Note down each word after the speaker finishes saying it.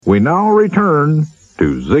We now return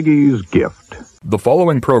to Ziggy's Gift. The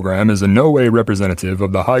following program is in no way representative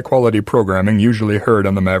of the high-quality programming usually heard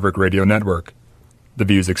on the Maverick Radio Network. The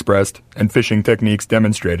views expressed and fishing techniques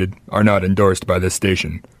demonstrated are not endorsed by this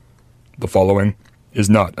station. The following is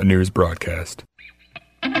not a news broadcast.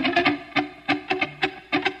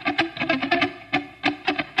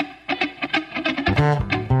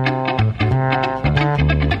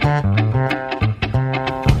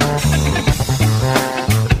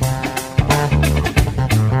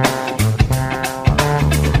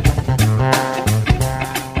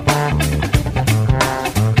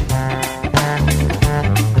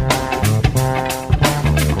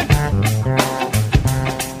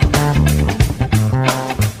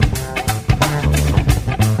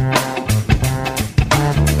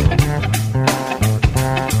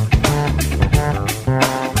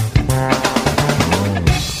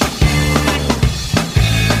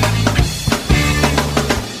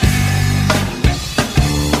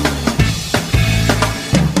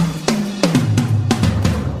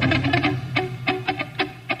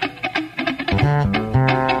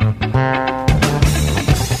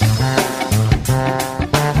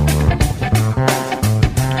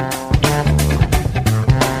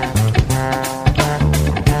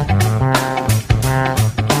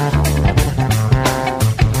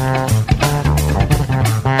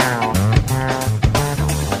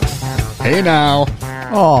 Hey now.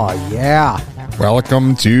 Oh, yeah.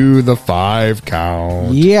 Welcome to the 5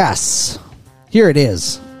 count. Yes. Here it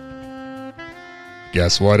is.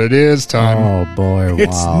 Guess what it is, Tom? Oh, boy. Wow.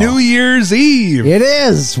 It's New Year's Eve. It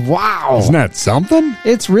is. Wow. Isn't that something?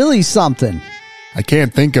 It's really something. I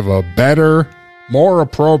can't think of a better, more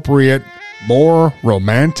appropriate, more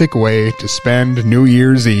romantic way to spend New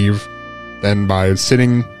Year's Eve than by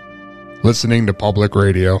sitting, listening to public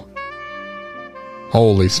radio.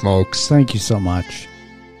 Holy smokes. Thank you so much.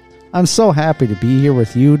 I'm so happy to be here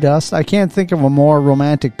with you, Dust. I can't think of a more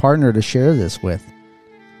romantic partner to share this with.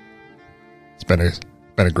 It's been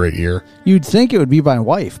a great year. You'd think it would be my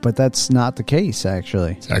wife, but that's not the case,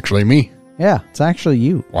 actually. It's actually me. Yeah, it's actually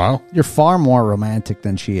you. Wow. You're far more romantic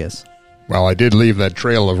than she is. Well, I did leave that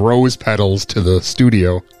trail of rose petals to the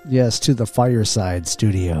studio. Yes, to the fireside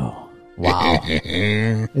studio. Wow.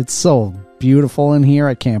 It's so beautiful in here,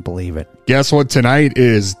 I can't believe it. Guess what tonight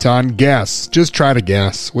is, Ton? Guess. Just try to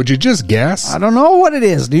guess. Would you just guess? I don't know what it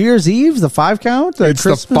is. New Year's Eve? The 5 count? It's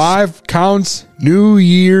Christmas? the 5 counts New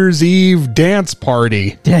Year's Eve dance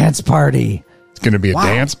party. Dance party. It's going to be a Wow.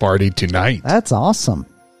 dance party tonight. That's awesome.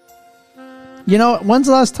 You know, when's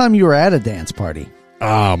the last time you were at a dance party?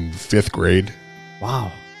 5th grade,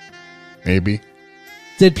 Wow. maybe.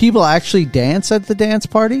 Did people actually dance at the dance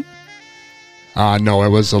party? No, it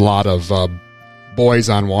was a lot of boys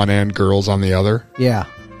on one end, girls on the other. Yeah.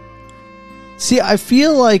 See, I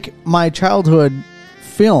feel like my childhood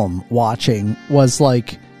film watching was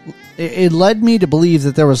like, it led me to believe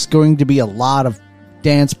that there was going to be a lot of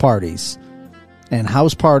dance parties and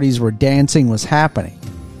house parties where dancing was happening.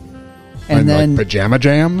 And then like pajama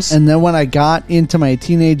jams. And then when I got into my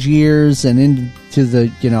teenage years and into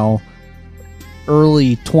the,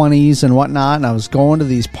 early 20s and whatnot, and I was going to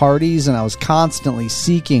these parties and I was constantly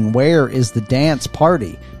seeking, where is the dance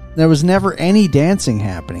party? There was never any dancing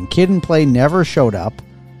happening. Kid and Play never showed up.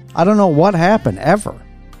 I don't know what happened ever.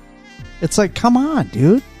 It's like, come on,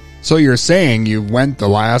 dude. So you're saying you went the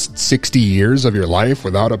last 60 years of your life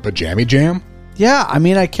without a pajama jam? Yeah, I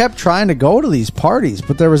mean, I kept trying to go to these parties,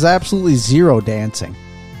 but there was absolutely zero dancing.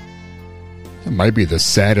 It might be the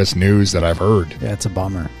saddest news that I've heard. Yeah, it's a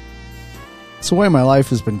bummer. It's the way my life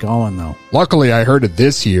has been going, though. Luckily, I heard it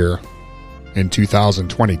this year in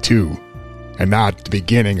 2022 and not the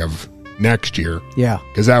beginning of next year. Yeah.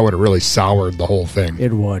 Because that would have really soured the whole thing.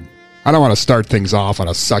 It would. I don't want to start things off on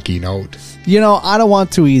a sucky note. I don't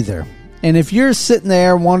want to either. And if you're sitting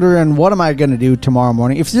there wondering, what am I going to do tomorrow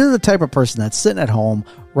morning? If you're the type of person that's sitting at home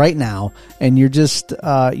right now and you're just,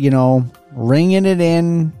 ringing it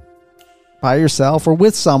in by yourself or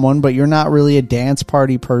with someone, but you're not really a dance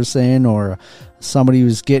party person or somebody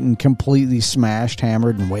who's getting completely smashed,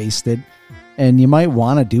 hammered, and wasted, and you might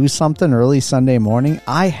want to do something early Sunday morning,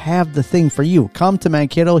 I have the thing for you. Come to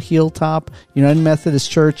Mankato Hilltop United Methodist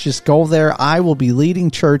Church. Just go there. I will be leading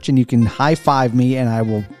church, and you can high-five me, and I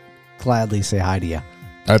will gladly say hi to you.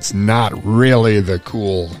 That's not really the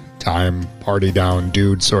cool time, party down,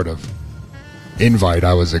 dude sort of invite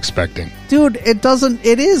I was expecting. Dude,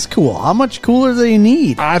 it is cool. How much cooler do you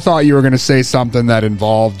need? I thought you were going to say something that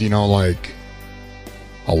involved, like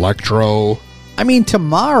electro. I mean,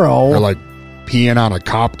 tomorrow. Or like peeing on a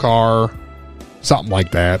cop car. Something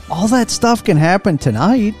like that. All that stuff can happen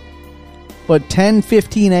tonight. But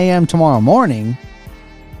 10:15 a.m. tomorrow morning,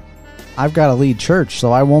 I've got to lead church,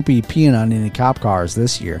 so I won't be peeing on any cop cars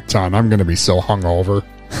this year. Son, I'm going to be so hungover.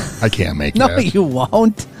 I can't make No, that. you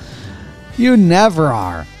won't. You never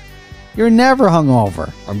are. You're never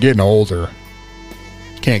hungover. I'm getting older.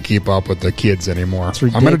 Can't keep up with the kids anymore. It's I'm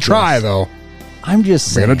going to ridiculous. try, though. I'm just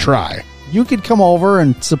I'm saying. going to try. You could come over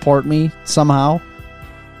and support me somehow.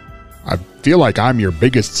 I feel like I'm your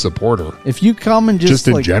biggest supporter. If you come and just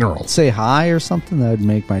in like, general. say hi or something, that would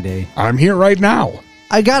make my day. I'm here right now.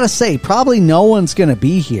 I gotta say, probably no one's gonna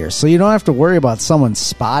be here, so you don't have to worry about someone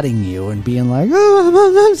spotting you and being like,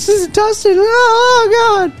 "Oh, this is Dustin.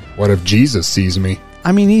 Oh God!" What if Jesus sees me?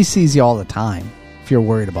 I mean, he sees you all the time. If you're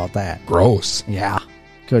worried about that, Gross. yeah,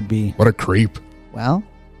 could be. What a creep. Well,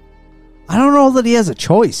 I don't know that he has a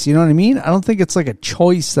choice. You know what I mean? I don't think it's like a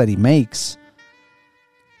choice that he makes.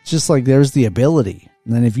 It's just like there's the ability.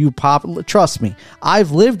 And then if you pop, trust me, I've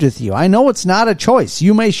lived with you. I know it's not a choice.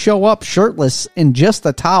 You may show up shirtless in just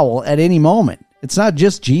a towel at any moment. It's not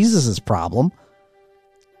just Jesus's problem.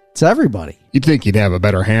 It's everybody. You'd think he'd have a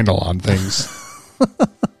better handle on things.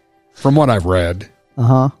 From what I've read.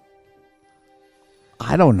 Uh-huh.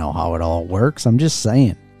 I don't know how it all works. I'm just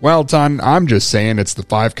saying. Well, Ton, I'm just saying it's the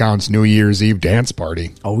 5 Counts New Year's Eve dance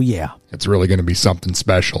party. Oh, yeah. It's really going to be something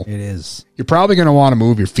special. It is. You're probably going to want to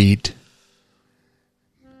move your feet.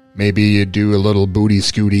 Maybe you do a little booty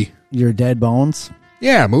scooty. Your dead bones?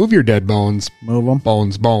 Yeah, move your dead bones. Move them?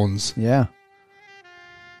 Bones. Yeah.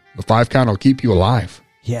 The 5 count will keep you alive.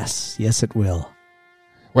 Yes. Yes, it will.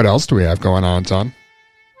 What else do we have going on, Ton?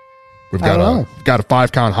 We've I don't know. got a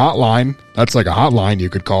 5 count hotline. That's like a hotline you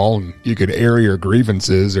could call and you could air your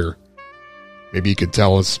grievances, or maybe you could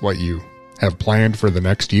tell us what you have planned for the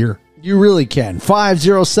next year. You really can.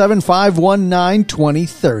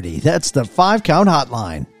 507-519-2030. That's the 5 Count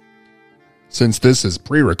Hotline. Since this is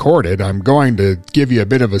pre-recorded, I'm going to give you a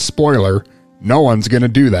bit of a spoiler. No one's going to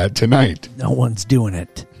do that tonight. No one's doing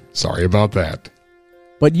it. Sorry about that.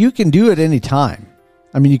 But you can do it anytime.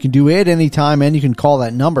 I mean, you can do it anytime, and you can call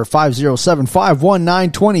that number,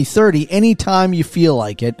 507-519-2030, anytime you feel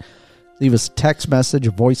like it. Leave us a text message,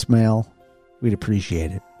 a voicemail. We'd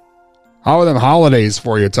appreciate it. How are them holidays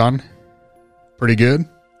for you, Ton? Pretty good?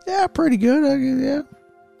 Yeah, pretty good. Yeah.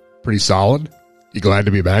 Pretty solid? You glad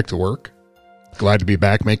to be back to work? Glad to be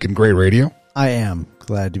back making great radio? I am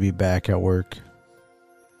glad to be back at work.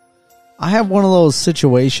 I have one of those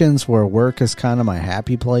situations where work is kind of my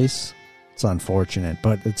happy place. It's unfortunate,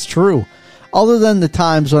 but it's true. Other than the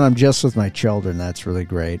times when I'm just with my children, that's really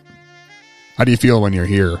great. How do you feel when you're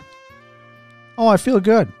here? Oh, I feel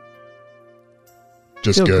good.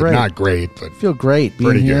 Just Feel good. great. Not great, but I feel great being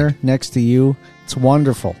Pretty here good. next to you. It's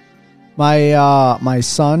wonderful. My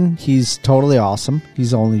son, he's totally awesome.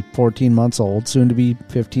 He's only 14 months old, soon to be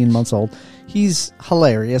 15 months old. He's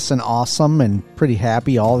hilarious and awesome and pretty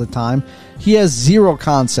happy all the time. He has zero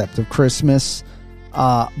concept of Christmas,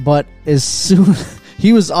 but as soon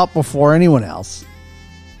he was up before anyone else.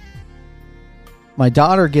 My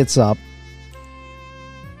daughter gets up.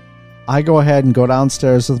 I go ahead and go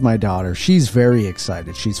downstairs with my daughter. She's very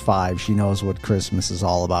excited. She's 5. She knows what Christmas is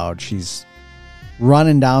all about. She's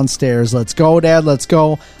running downstairs. Let's go, Dad. Let's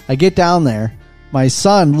go. I get down there. My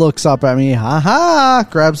son looks up at me. Ha,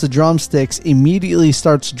 grabs the drumsticks. Immediately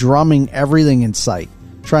starts drumming everything in sight.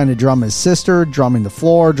 Trying to drum his sister, drumming the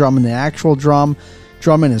floor, drumming the actual drum,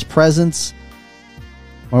 drumming his presents.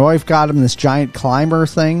 My wife got him this giant climber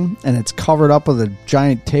thing, and it's covered up with a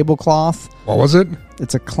giant tablecloth. what was it?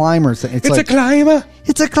 It's a climber thing. It's a climber.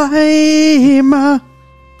 It's a climber.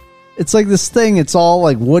 It's like this thing. It's all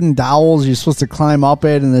like wooden dowels. You're supposed to climb up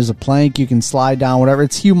it, and there's a plank you can slide down, whatever.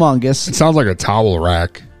 It's humongous. It sounds like a towel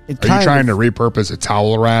rack. It Are you kind trying of- to repurpose a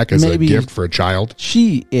towel rack as Maybe. a gift for a child?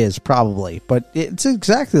 She is probably, but it's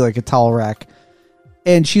exactly like a towel rack.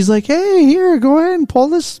 And she's like, "Hey, here, go ahead and pull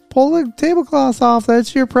the tablecloth off.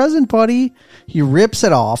 That's your present, buddy." He rips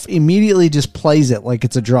it off, immediately just plays it like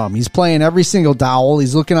it's a drum. He's playing every single dowel.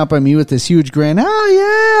 He's looking up at me with this huge grin.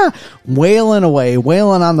 Oh, yeah. Wailing away,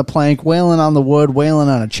 wailing on the plank, wailing on the wood, wailing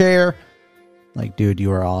on a chair. Like, dude,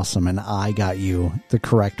 you are awesome. And I got you the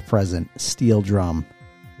correct present. Steel drum.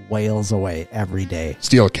 Wails away every day.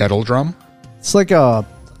 Steel kettle drum? It's like I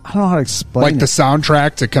don't know how to explain Like it. the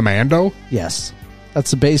soundtrack to Commando? Yes.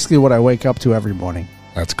 That's basically what I wake up to every morning.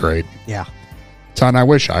 That's great. Yeah. Ton, I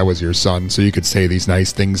wish I was your son so you could say these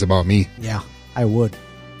nice things about me. Yeah. I would.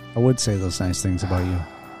 I would say those nice things about you.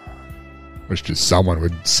 Wish just someone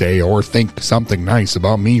would say or think something nice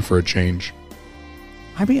about me for a change.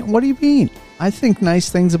 I mean, what do you mean? I think nice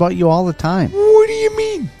things about you all the time. What do you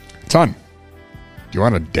mean? Ton, Do you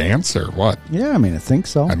want to dance or what? Yeah, I mean, I think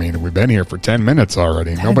so. I mean, we've been here for 10 minutes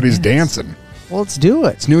already. Nobody's dancing. Well, let's do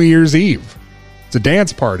it. It's New Year's Eve. It's a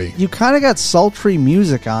dance party. You kind of got sultry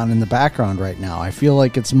music on in the background right now. I feel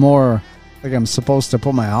like it's more like I'm supposed to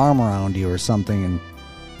put my arm around you or something and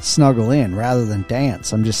snuggle in rather than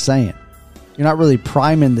dance. I'm just saying. You're not really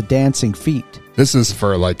priming the dancing feet. This is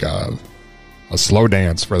for like a slow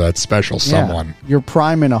dance for that special someone. Yeah, you're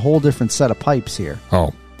priming a whole different set of pipes here.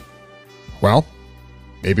 Oh. Well,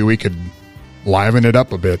 maybe we could liven it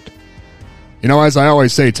up a bit. You know, as I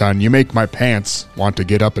always say, Ton, you make my pants want to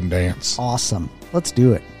get up and dance. Awesome. Let's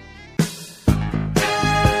do it.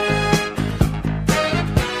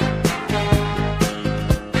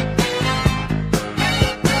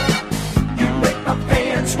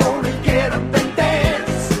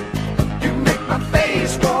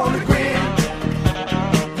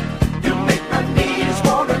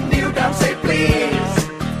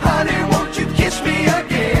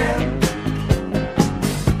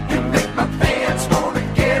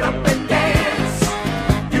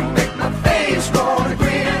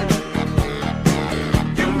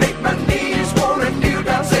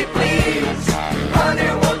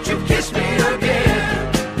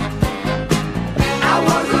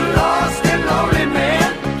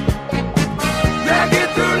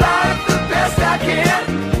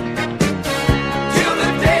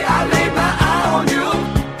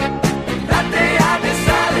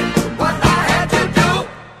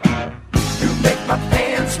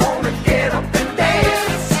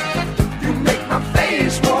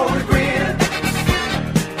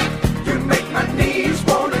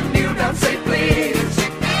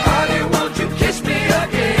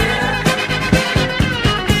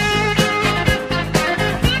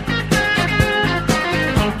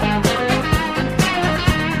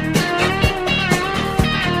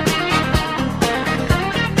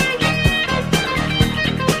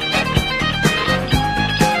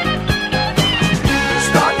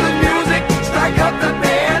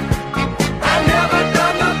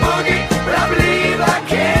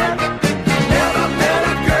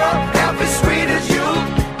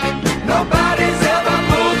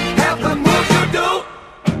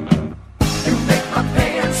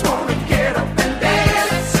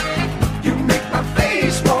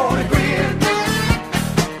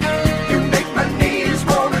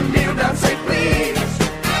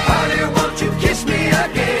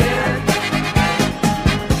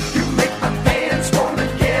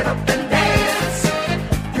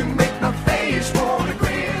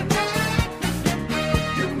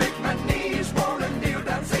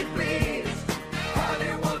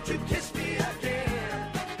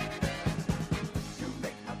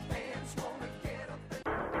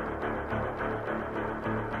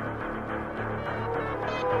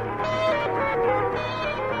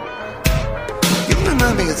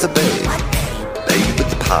 It's a babe, babe with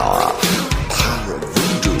the power of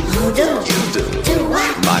voodoo. You do.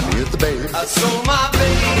 Remind me of the babe. I saw my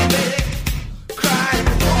baby crying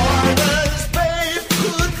for this babe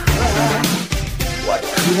could cry. What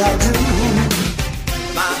could I do?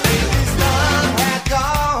 My baby's love had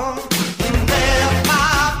gone and left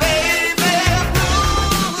my baby blue.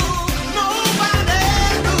 Nobody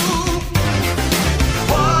knew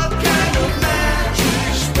what kind of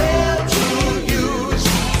magic spell to use.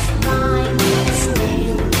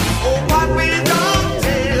 Oh, what we don't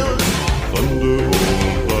tell. Thunder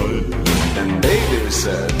or lightning. And baby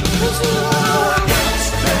said, dance,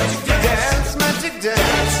 magic dance, magic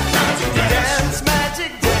dance, magic dance,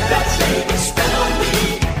 magic dance. That baby spell on me.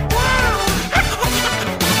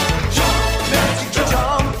 Jump, magic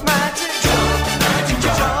jump, magic jump, magic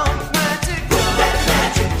jump, magic. Put that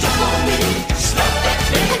magic jump on me. Slap that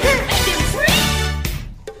baby, make him free.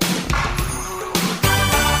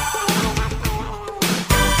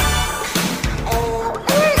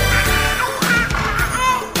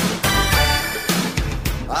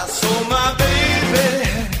 I saw my baby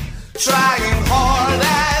trying hard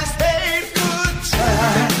as babe could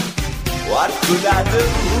try. What could I do?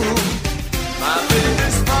 My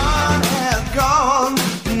baby's heart had gone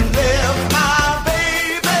and left my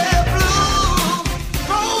baby blue.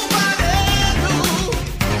 Nobody knew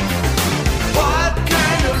what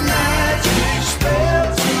kind of magic spell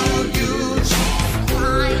to use.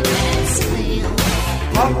 Climb and steal.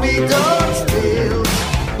 Puppy dogs steal.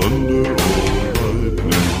 Thunder or lightning.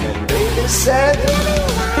 And baby said,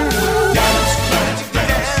 dance, magic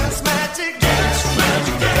dance, magic dance,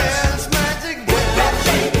 magic dance, magic dance. Put that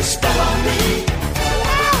baby spell on me.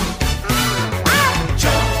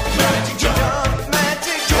 Jump, magic jump,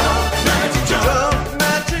 magic jump, magic jump,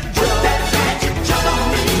 magic jump. Put that magic jump on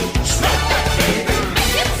me. Slap that baby,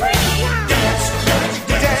 make it free. Dance, magic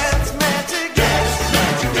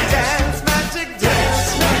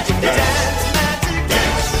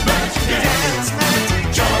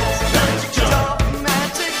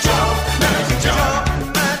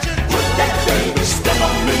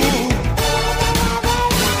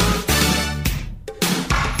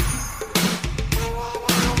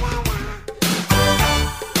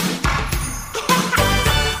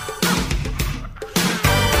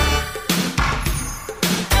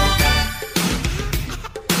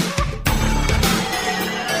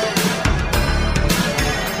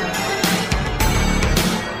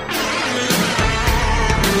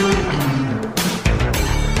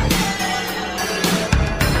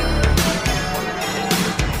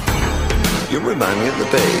the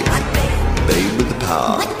babe. Babe with the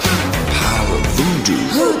power. Power of voodoo.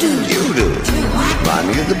 You do. Remind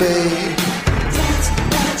me of the babe.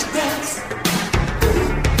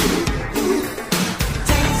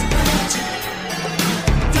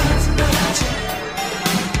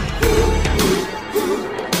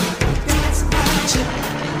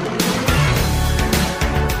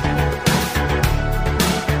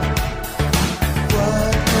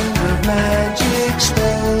 Magic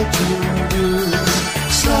spell to use.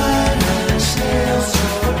 Silent snails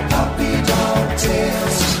or puppy dog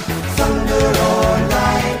tails. Thunder or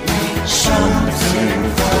lightning, something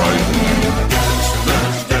frightening. Dance,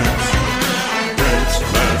 dance, dance. Dance,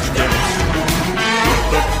 dance, dance. Put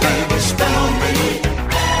that baby spell on me.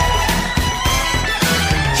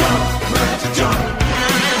 Jump, magic jump.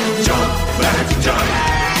 Jump, magic jump.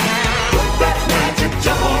 Put that magic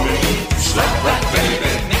jump on me. Slap that baby.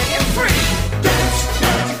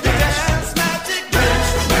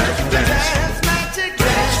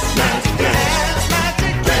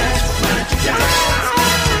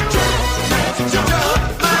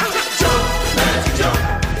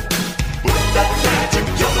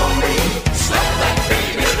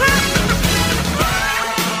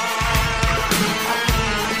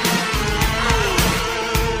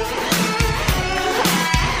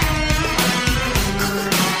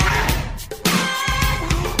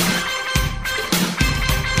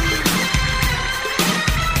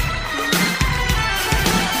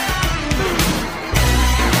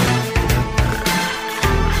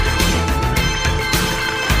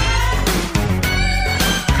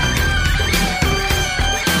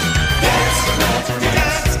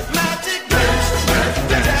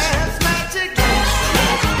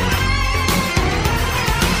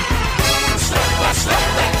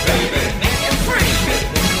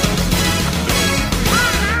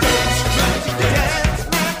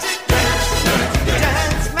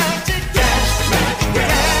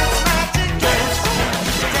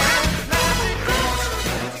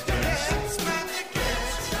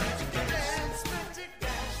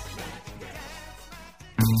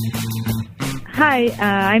 Hi,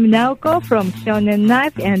 I'm Naoko from Shonen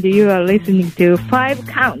Knife, and you are listening to 5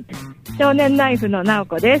 Count. Shonen Knife の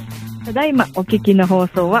Naoko です。ただいまお聞きの放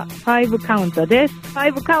送は5 Count です。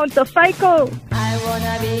5 Count 最高。I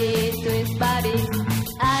wanna be Swiss Bobby.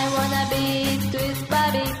 I wanna be Swiss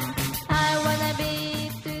Bobby. I wanna be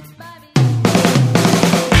Swiss Bobby.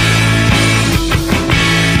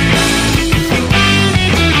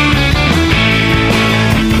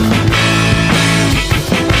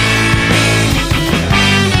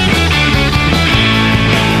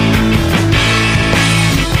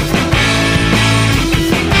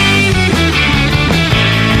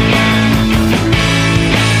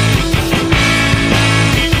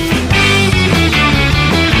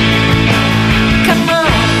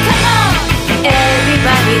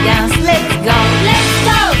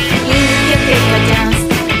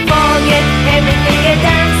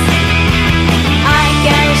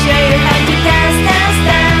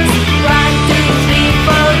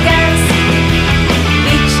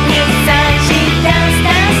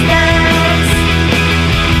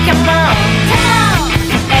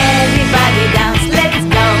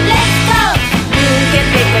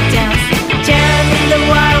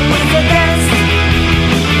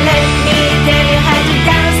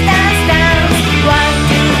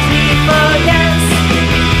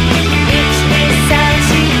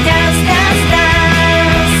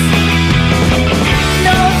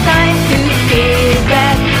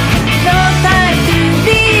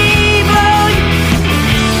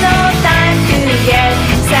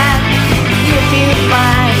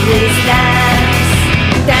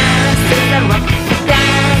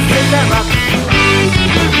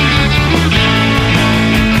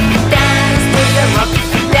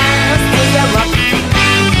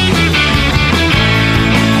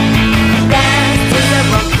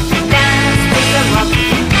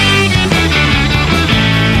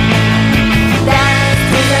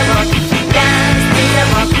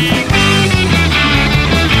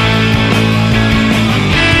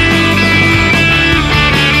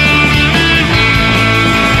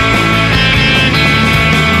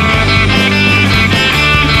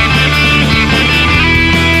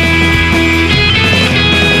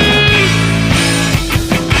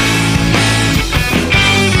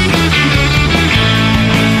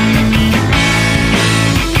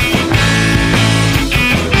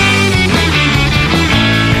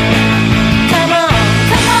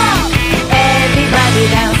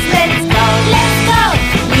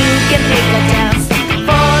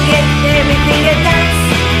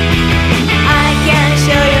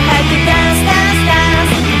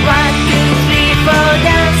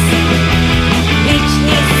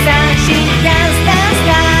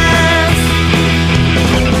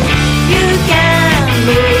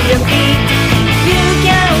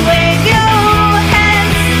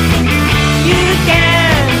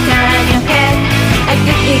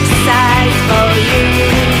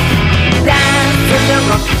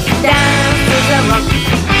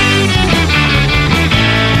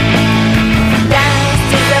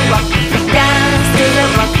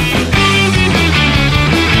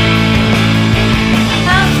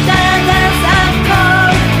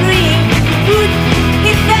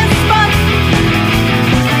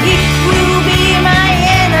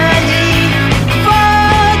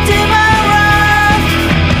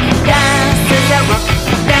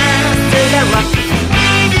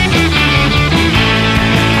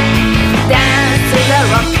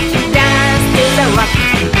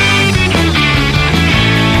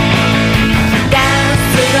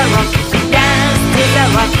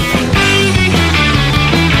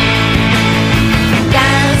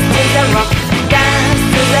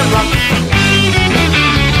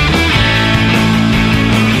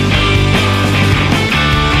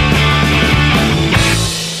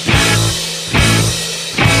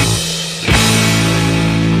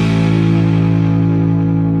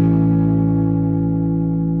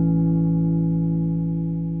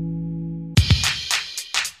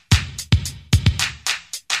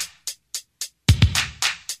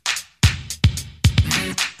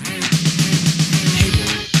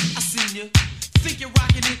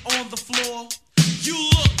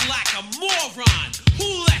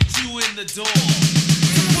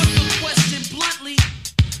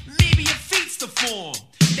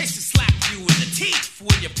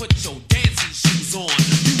 when you put your dancing shoes on.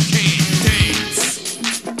 You can't dance.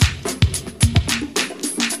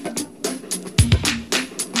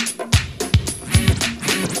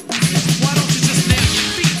 Why don't you just nail your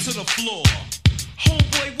feet to the floor?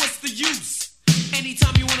 Homeboy, what's the use?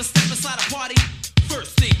 Anytime you wanna step inside a party,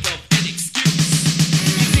 first think of an excuse.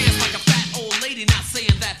 You dance like a fat old lady, not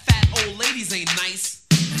saying that fat old ladies ain't nice.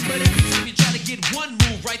 But every time you try to get one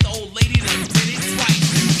move right, the old lady done did it twice.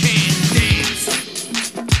 You can't dance.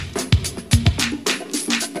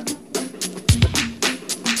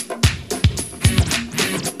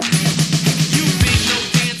 You think no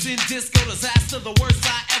dancing disco disaster, the worst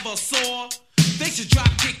I ever saw? They should drop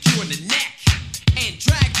kick you in the neck and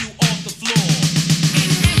drag you off the floor. In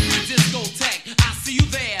every discotheque, I see you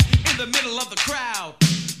there in the middle of the crowd,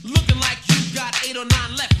 looking like you got 8 or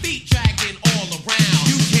 9 left feet dragging all around.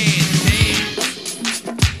 You can't dance.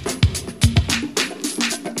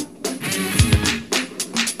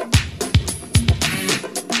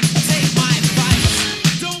 Take my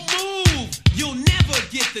advice, don't move, you'll never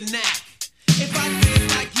get the knack. If I did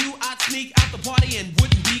like you, I'd sneak out the party and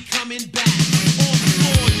wouldn't be coming back. On the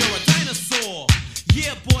floor, you're a dinosaur.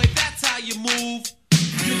 Yeah, boy, that's how you move.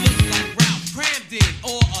 You look like Ralph Cramden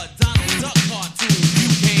or a Donald Duck cartoon. You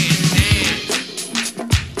can't dance.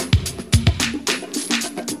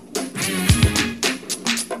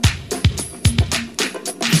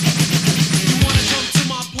 You wanna come to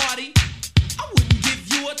my party? I wouldn't give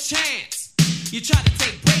you a chance. You tried to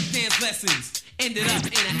take breakdance lessons, ended up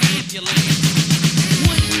in an ambulance.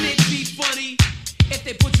 Wouldn't it be funny if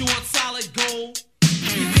they put you on solid gold?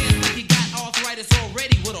 You dance like you got arthritis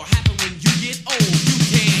already. What'll happen when you get old? You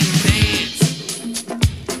can't dance.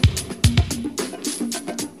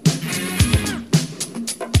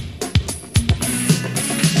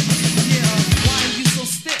 Yeah, why are you so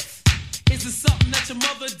stiff? Is it something that your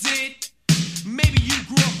mother did? Maybe you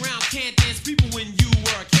grew up around can't dance people when you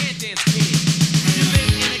were a can't dance kid. You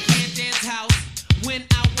lived in a can't dance house, went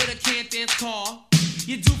out with a can't dance car.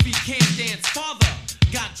 Your doofy can't dance father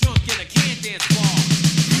got drunk in a can't dance bar.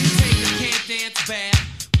 You take a can't dance bath,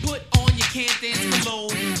 put on your can't dance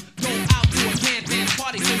cologne, go out to a can't dance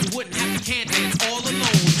party so you wouldn't have to can't dance all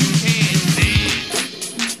alone. You can't dance.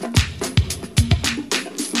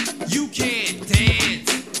 You can't dance.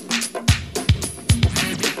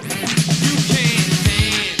 You can't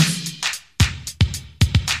dance.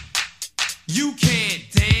 You can't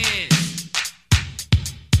dance.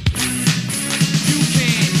 You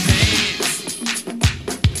can't dance.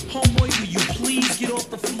 Homeboy, will you please get off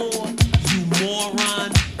the floor, you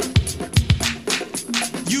moron?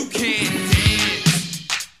 You can't dance.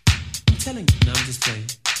 I'm telling you, no, I'm just playing.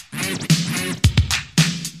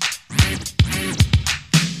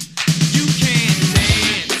 You can't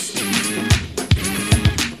dance.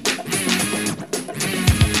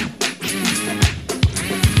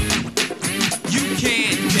 You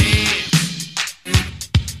can't dance.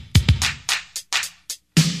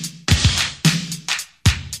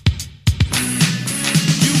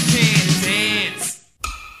 You can't dance.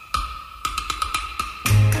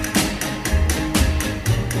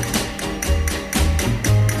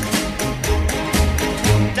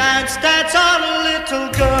 Dance, dance on, little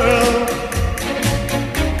girl,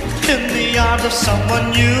 in the arms of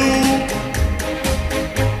someone new.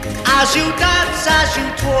 As you dance, as you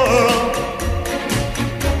twirl,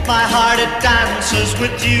 my heart it dances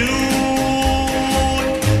with you.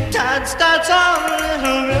 Dance, dance on,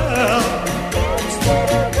 little girl,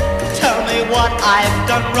 tell me what I've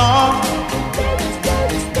done wrong.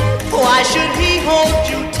 Why should he hold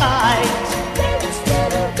you tight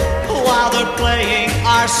while they're playing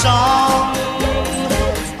our song?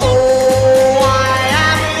 Oh, I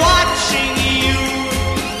am watching you.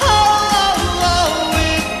 Oh,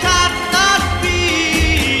 it cannot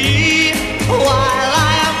be. While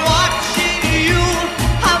I am watching you,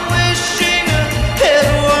 I'm wishing it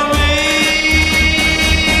were me.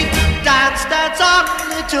 Dance, dance on,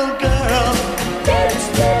 little girl.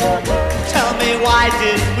 Tell me, why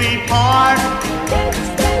did we part?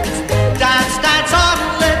 Dance, dance on,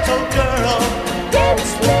 little girl.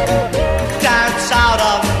 Dance out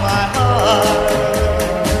of my heart.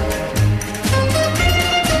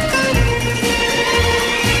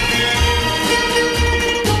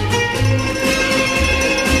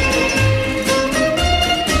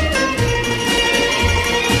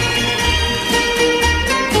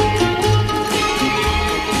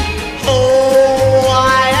 Oh,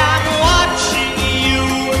 I am watching you.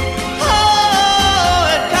 Oh,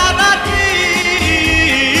 it cannot be.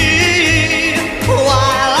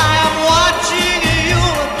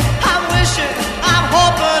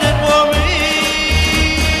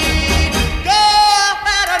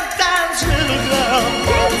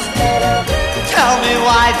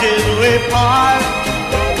 Asbury Park.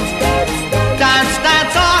 Dance,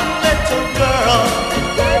 dance on, little girl.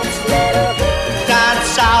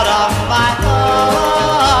 Dance out of my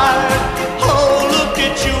heart. Oh, look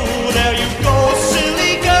at you, there you go,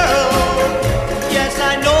 silly girl. Yes,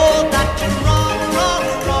 I know that you're wrong, wrong,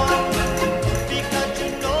 wrong. Because you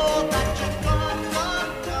know that you're gone,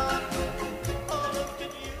 gone, gone. Oh, look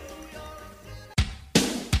at you.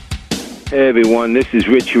 Hey everyone, this is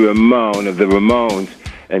Richie Ramone of the Ramones,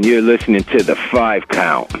 and you're listening to The 5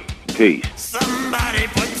 Count. Peace. Somebody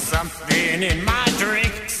put something in my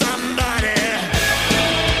drink. Somebody.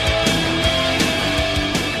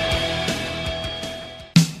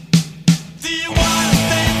 Do you wanna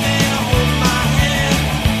stand there and hold my hand?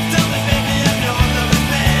 Tell me, baby, if you're loving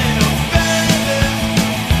me. Oh, baby.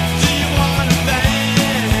 Do you wanna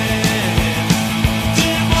dance? Do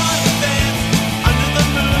you wanna dance under the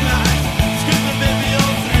moonlight? Screaming, baby,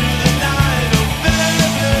 all through the night. Oh,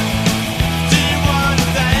 baby. Do you wanna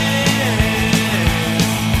dance?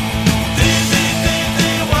 Do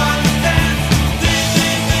you wanna dance? Do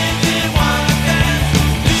you wanna dance?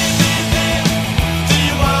 Do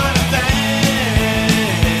you wanna dance?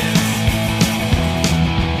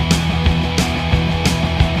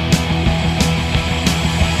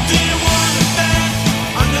 Do you wanna dance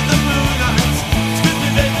under the moonlight?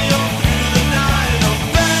 Screaming, baby, all through the night. Oh,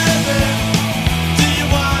 baby. Do you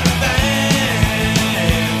wanna dance?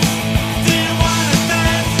 Do you wanna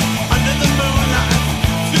dance under the moonlight?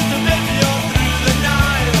 Screaming, baby, all through the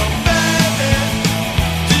night. Oh, baby.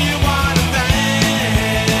 Do you wanna dance?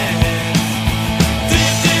 Do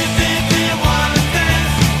you wanna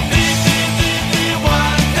dance? Do you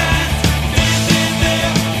wanna dance? Do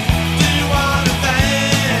you wanna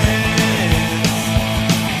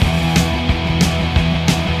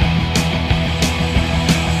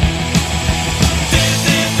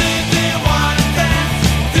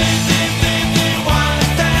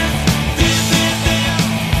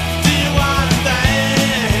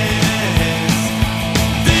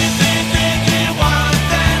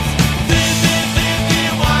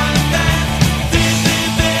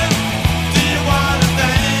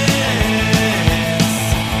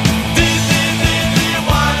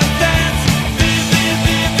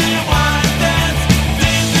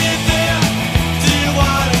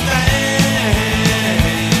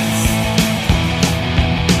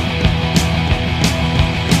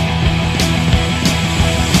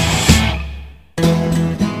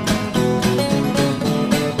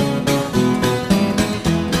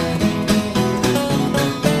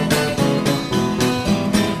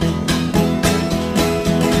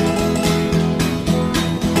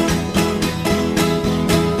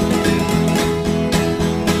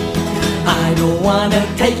I don't wanna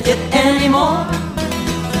take it anymore.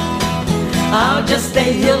 I'll just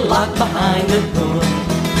stay here locked behind the door.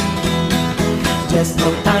 Just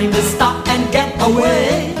no time to stop and get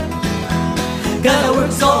away. Gotta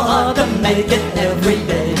work so hard to make it every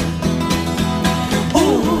day.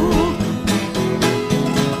 Ooh.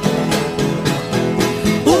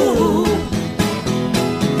 Ooh.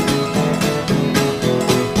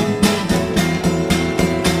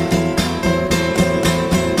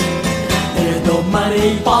 There's no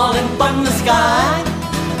money falling from the sky,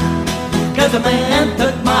 'cause a man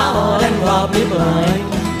took my heart and robbed me blind.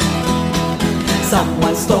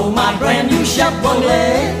 Someone stole my brand new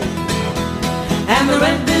Chevrolet, and the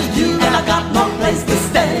rent is due and I got no place to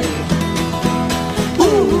stay.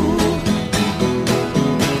 Ooh.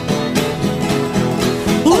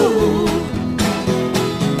 Ooh.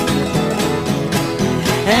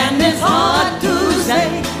 And it's hard to say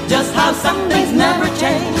just how some things never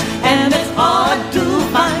change, and it's hard to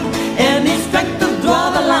find any strength to draw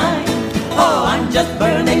the line. Oh, I'm just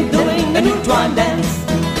burning doing the neutron dance.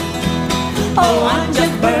 Oh, I'm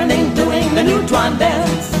just burning doing the neutron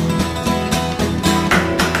dance.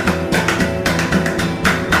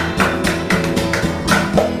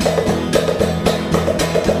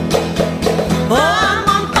 Oh, I'm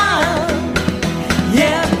on fire.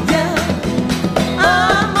 Yeah, yeah.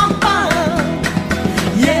 I'm on fire.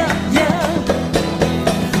 Yeah, yeah.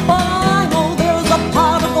 Oh, I know there's a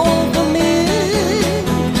pot of gold for me.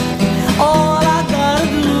 All I gotta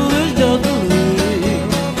do is just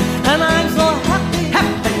believe. And I'm so happy,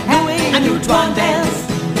 happy, doing a neutron dance.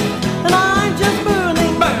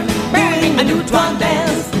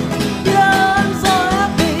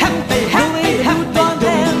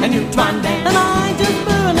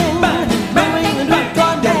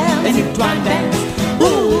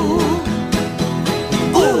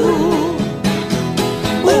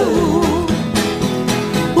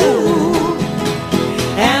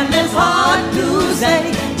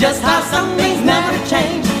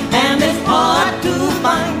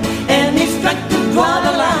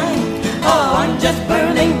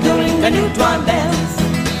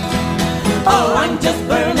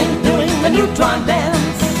 neutron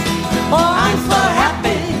dance. Oh, I'm so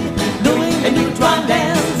happy doing the neutron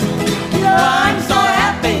dance. Yeah, I'm so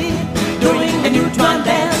happy doing the neutron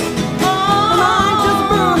dance. Oh, I'm just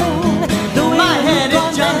burning, doing my head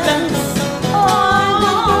is jumping. Oh, I'm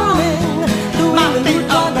just burning, doing my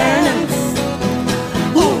feet are burning.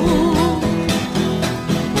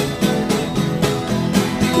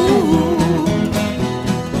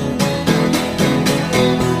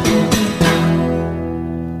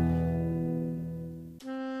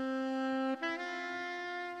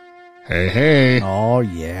 Hey, hey. Oh,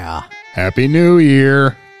 yeah. Happy New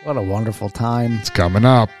Year. What a wonderful time. It's coming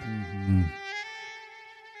up.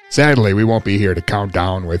 Sadly, we won't be here to count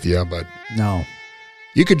down with you, but No.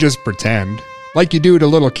 you could just pretend like you do to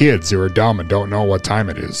little kids who are dumb and don't know what time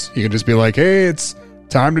it is. You can just be like, hey, it's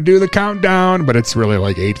time to do the countdown, but it's really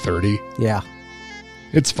like 8:30. Yeah.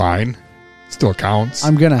 It's fine. Still counts.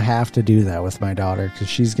 I'm going to have to do that with my daughter because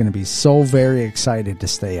she's going to be so very excited to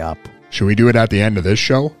stay up. Should we do it at the end of this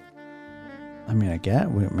show? I mean, I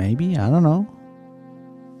get maybe. I don't know.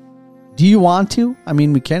 Do you want to? I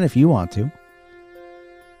mean, we can if you want to.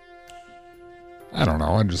 I don't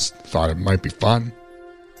know. I just thought it might be fun.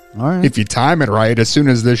 All right. If you time it right, as soon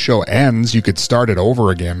as this show ends, you could start it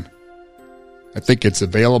over again. I think it's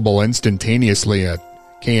available instantaneously at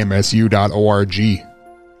kmsu.org.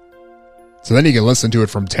 So then you can listen to it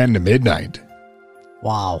from 10 to midnight.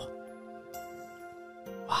 Wow.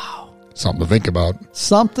 Something to think about.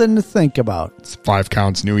 Something to think about. It's 5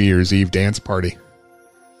 Counts New Year's Eve dance party.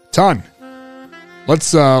 Ton.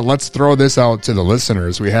 Let's throw this out to the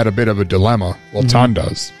listeners. We had a bit of a dilemma. Well, Ton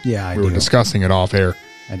does. Yeah, I We were do. discussing it off air.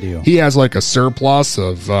 I do. He has like a surplus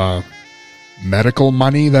of medical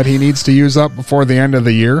money that he needs to use up before the end of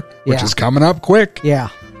the year, which Yeah. is coming up quick. Yeah.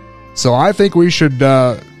 So I think we should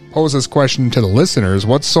pose this question to the listeners.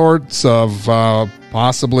 What sorts of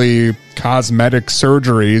possibly cosmetic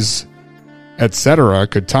surgeries, etc.,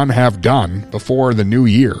 could Ton have done before the new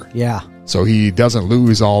year? Yeah. So he doesn't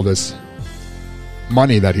lose all this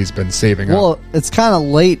money that he's been saving up. Well, it's kind of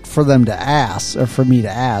late for them to ask, or for me to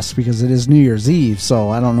ask, because it is New Year's Eve, so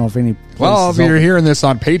I don't know if any Well, if places you're open. hearing this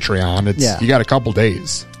on Patreon, it's Yeah. you got a couple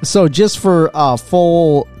days. So just for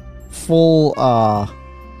full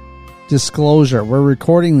disclosure, we're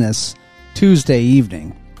recording this Tuesday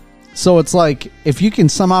evening. So it's like, if you can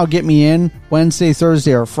somehow get me in Wednesday,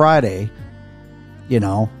 Thursday, or Friday, you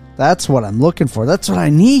know, that's what I'm looking for. That's what I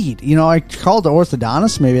need. You know, I called the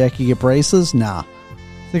orthodontist. Maybe I could get braces. Nah.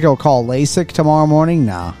 I think I'll call LASIK tomorrow morning.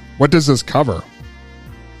 Nah. What does this cover?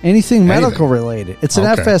 Anything medical related. It's an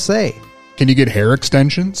Okay. FSA. Can you get hair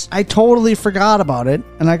extensions? I totally forgot about it,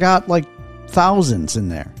 and I got like thousands in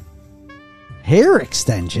there. Hair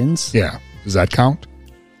extensions? Yeah. Does that count?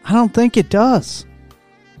 I don't think it does.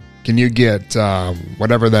 Can you get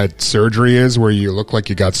whatever that surgery is where you look like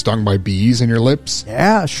you got stung by bees in your lips?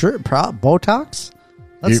 Yeah, sure. Botox?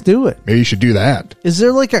 Let's do it. Maybe you should do that. Is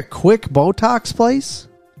there like a quick Botox place?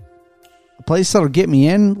 A place that'll get me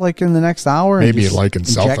in like in the next hour? and Maybe just like in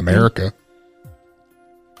South inject me? America.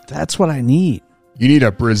 That's what I need. You need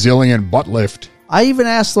a Brazilian butt lift. I even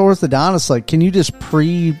asked the orthodontist, like, can you just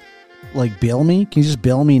bill me? Can you just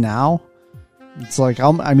bill me now? It's like,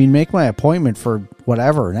 make my appointment for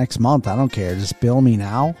whatever next month. I don't care. Just bill me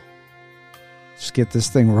now. Just get this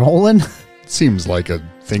thing rolling. Seems like a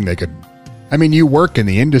thing they could. I mean, you work in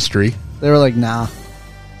the industry. They were like, nah.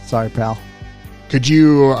 Sorry, pal. Could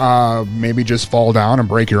you maybe just fall down and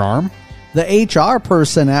break your arm? The HR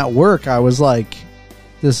person at work, I was like,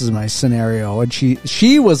 this is my scenario. And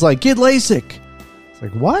she was like, get LASIK. It's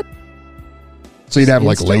like, what? So you'd have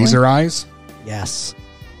like Instantly? laser eyes? Yes.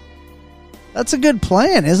 That's a good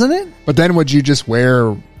plan, isn't it? But then would you just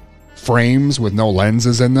wear frames with no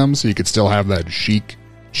lenses in them so you could still have that chic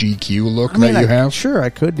GQ look that you have? Sure, I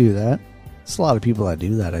could do that. There's a lot of people that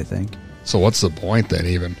do that, I think. So what's the point then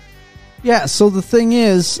even? Yeah, so the thing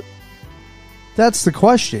is, that's the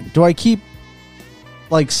question. Do I keep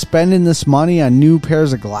like spending this money on new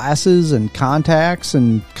pairs of glasses and contacts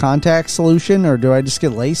and contact solution, or do I just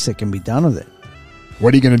get LASIK and be done with it?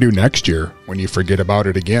 What are you going to do next year when you forget about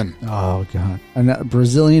it again? Oh, God. A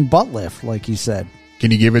Brazilian butt lift, like you said. Can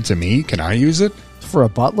you give it to me? Can I use it? For a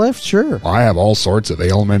butt lift? Sure. Well, I have all sorts of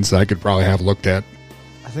ailments that I could probably have looked at.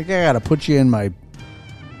 I think I got to put you in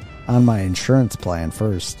on my insurance plan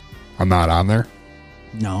first. I'm not on there?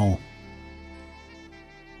 No.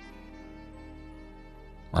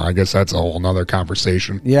 Well, I guess that's a whole nother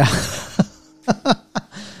conversation. Yeah.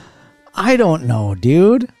 I don't know,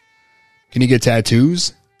 dude. Can you get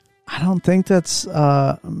tattoos? I don't think that's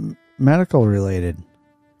medical related.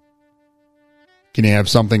 Can you have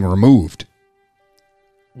something removed?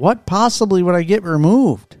 What possibly would I get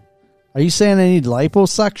removed? Are you saying I need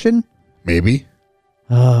liposuction? Maybe.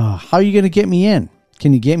 How are you going to get me in?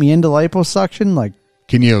 Can you get me into liposuction? Like,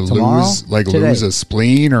 can you tomorrow? lose a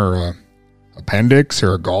spleen or a appendix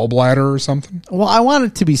or a gallbladder or something? Well, I want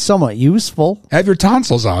it to be somewhat useful. Have your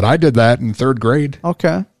tonsils out. I did that in 3rd grade.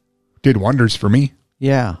 Okay. Did wonders for me.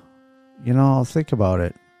 Yeah. I'll think about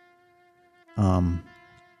it.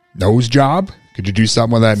 Nose job? Could you do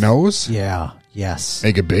something with that nose? Yeah. Yes.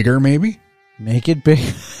 Make it bigger, maybe? Make it big.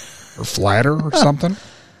 Or flatter or something?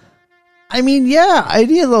 I mean, yeah,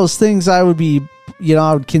 any of those things I would be,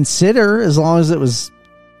 I would consider as long as it was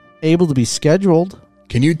able to be scheduled.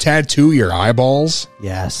 Can you tattoo your eyeballs?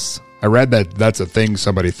 Yes. I read that that's a thing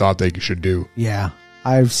somebody thought they should do. Yeah.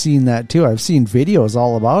 I've seen that too. I've seen videos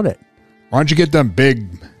all about it. Why don't you get them big,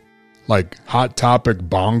 like, Hot Topic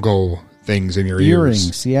bongo things in your Earrings,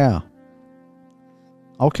 ears? yeah.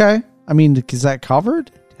 Okay. I mean, is that covered?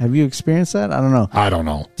 Have you experienced that? I don't know. I don't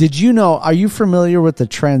know. Did you know, are you familiar with the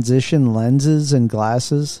transition lenses and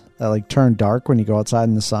glasses that like turn dark when you go outside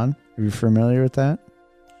in the sun? Are you familiar with that?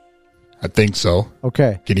 I think so.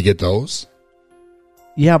 Okay. Can you get those?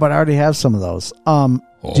 Yeah, but I already have some of those.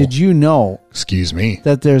 Did you know? Excuse me.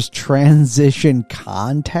 That there's transition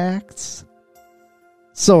contacts?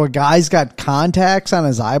 So a guy's got contacts on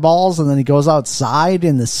his eyeballs and then he goes outside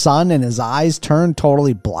in the sun and his eyes turn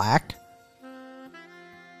totally black?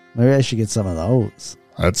 Maybe I should get some of those.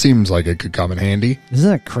 That seems like it could come in handy.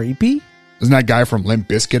 Isn't it creepy? Doesn't that guy from Limp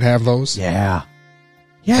Bizkit have those? Yeah.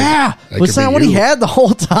 Yeah. That Was could that be what he you. had the whole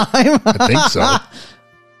time? I think so.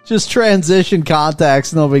 Just transition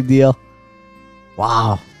contacts, no big deal.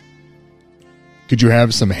 Wow. Could you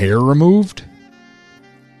have some hair removed?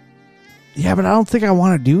 Yeah, but I don't think I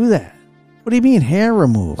want to do that. What do you mean hair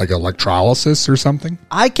removed? Like electrolysis or something?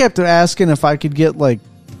 I kept asking if I could get like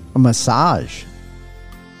a massage.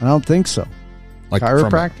 I don't think so. Like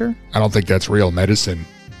chiropractor? I don't think that's real medicine.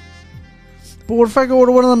 But what if I go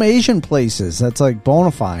to one of them Asian places that's like bona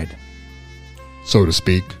fide? So to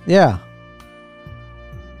speak. Yeah.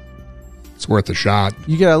 It's worth a shot.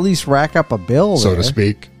 You could at least rack up a bill So there. to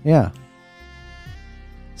speak. Yeah.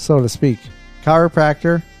 So to speak.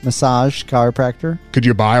 Chiropractor, massage, chiropractor. Could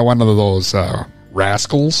you buy one of those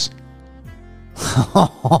rascals?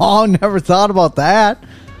 Oh, never thought about that.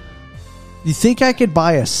 You think I could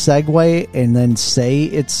buy a Segway and then say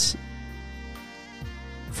it's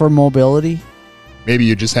for mobility? Maybe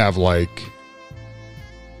you just have like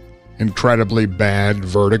incredibly bad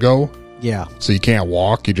vertigo. Yeah. So you can't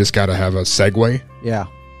walk. You just got to have a Segway. Yeah.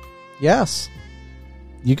 Yes.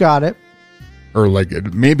 You got it. Or like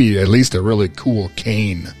maybe at least a really cool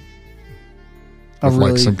cane. With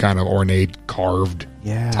like some kind of ornate carved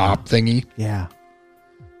top thingy. Yeah.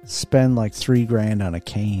 Spend like $3,000 on a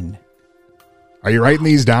cane. Are you writing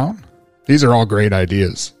these down? These are all great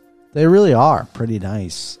ideas. They really are pretty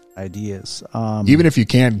nice ideas. Even if you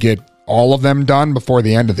can't get all of them done before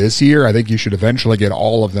the end of this year, I think you should eventually get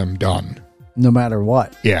all of them done. No matter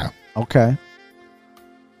what. Yeah. Okay.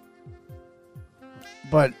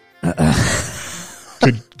 But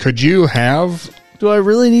could you have... Do I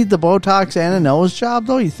really need the Botox and a nose job,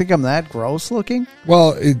 though? You think I'm that gross looking?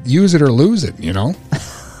 Well, use it or lose it, you know?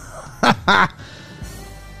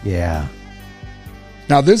 Yeah.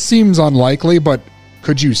 Now, this seems unlikely, but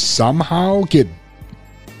could you somehow get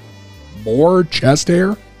more chest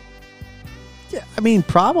hair? Yeah, I mean,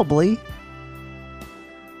 probably.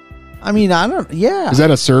 I mean, I don't... Yeah. Is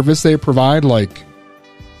that a service they provide, like...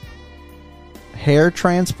 hair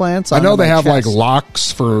transplants? I know they have chest. like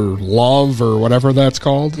locks for love or whatever that's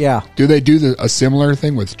called. Yeah. Do they do a similar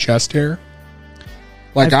thing with chest hair?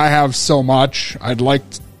 Like I have so much, I'd like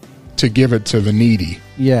to give it to the needy.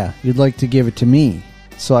 Yeah, you'd like to give it to me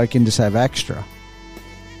so I can just have extra.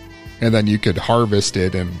 And then you could harvest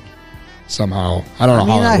it and somehow, I don't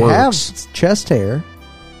know how it I works. have chest hair.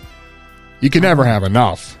 You can never have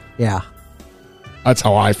enough. Yeah. That's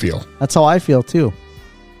how I feel. That's how I feel, too.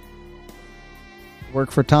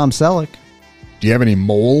 Work for Tom Selleck. Do you have any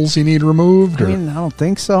moles you need removed? I Or mean, I don't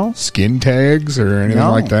think so. skin tags or anything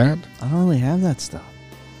No. like that? I don't really have that stuff.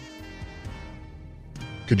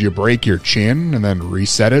 Could you break your chin and then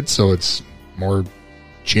reset it so it's more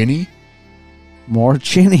chinny? More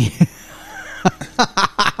chinny.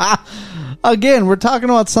 Again, we're talking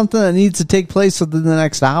about something that needs to take place within the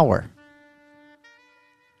next hour.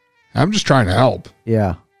 I'm just trying to help.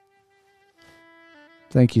 Yeah.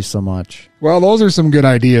 Thank you so much. Well, those are some good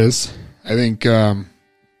ideas. I think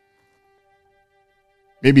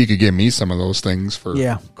maybe you could give me some of those things for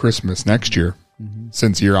Christmas next year,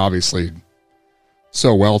 since you're obviously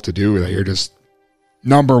so well-to-do that you're just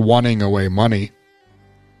number oneing away money.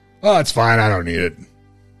 Oh, it's fine. I don't need it.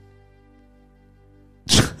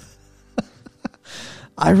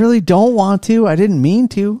 I really don't want to. I didn't mean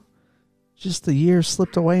to. Just the year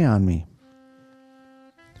slipped away on me.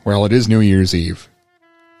 Well, it is New Year's Eve.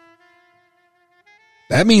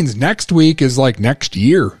 That means next week is like next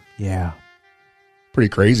year. Yeah. Pretty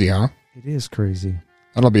crazy, huh? It is crazy.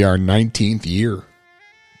 That'll be our 19th year.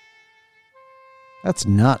 That's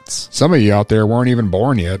nuts. Some of you out there weren't even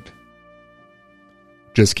born yet.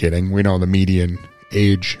 Just kidding. We know the median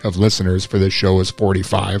age of listeners for this show is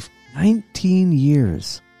 45. 19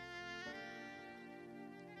 years.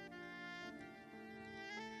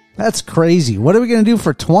 That's crazy. What are we going to do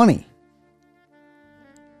for 20?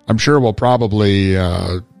 I'm sure we'll probably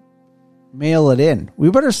mail it in. We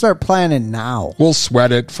better start planning now. We'll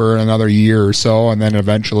sweat it for another year or so, and then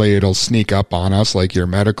eventually it'll sneak up on us like your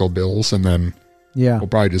medical bills, and then we'll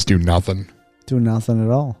probably just do nothing. Do nothing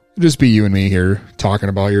at all. It'll just be you and me here talking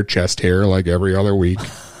about your chest hair like every other week.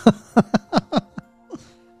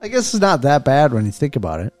 I guess it's not that bad when you think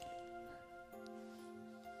about it.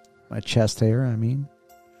 My chest hair, I mean.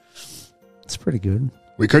 It's pretty good.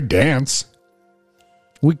 We could dance.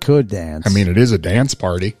 We could dance. I mean, it is a dance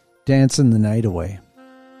party. Dancing the night away.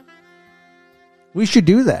 We should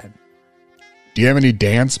do that. Do you have any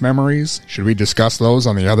dance memories? Should we discuss those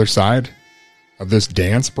on the other side of this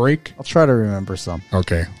dance break? I'll try to remember some.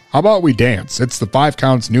 Okay. How about we dance? It's the 5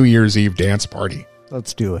 Counts New Year's Eve dance party.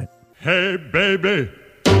 Let's do it. Hey, baby,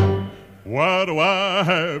 what do I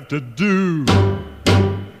have to do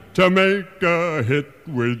to make a hit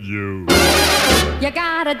with you? You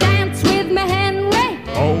gotta dance with me, Henry.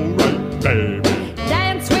 All right, baby.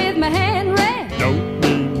 Dance with me, Henry. Don't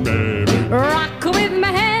mean baby. Rock with me,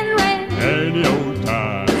 Henry. Any old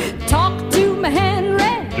time. Talk to me,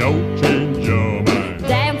 Henry. Don't change your mind.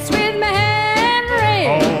 Dance with me, Henry.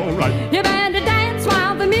 All right. You better dance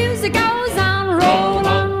while the music goes on. Roll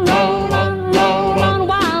on, roll on, roll on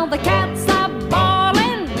while the cats are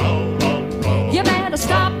bawling. You better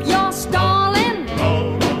stop your stalling.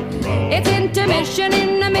 It's intermission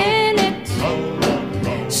in a minute.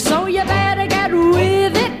 So you better get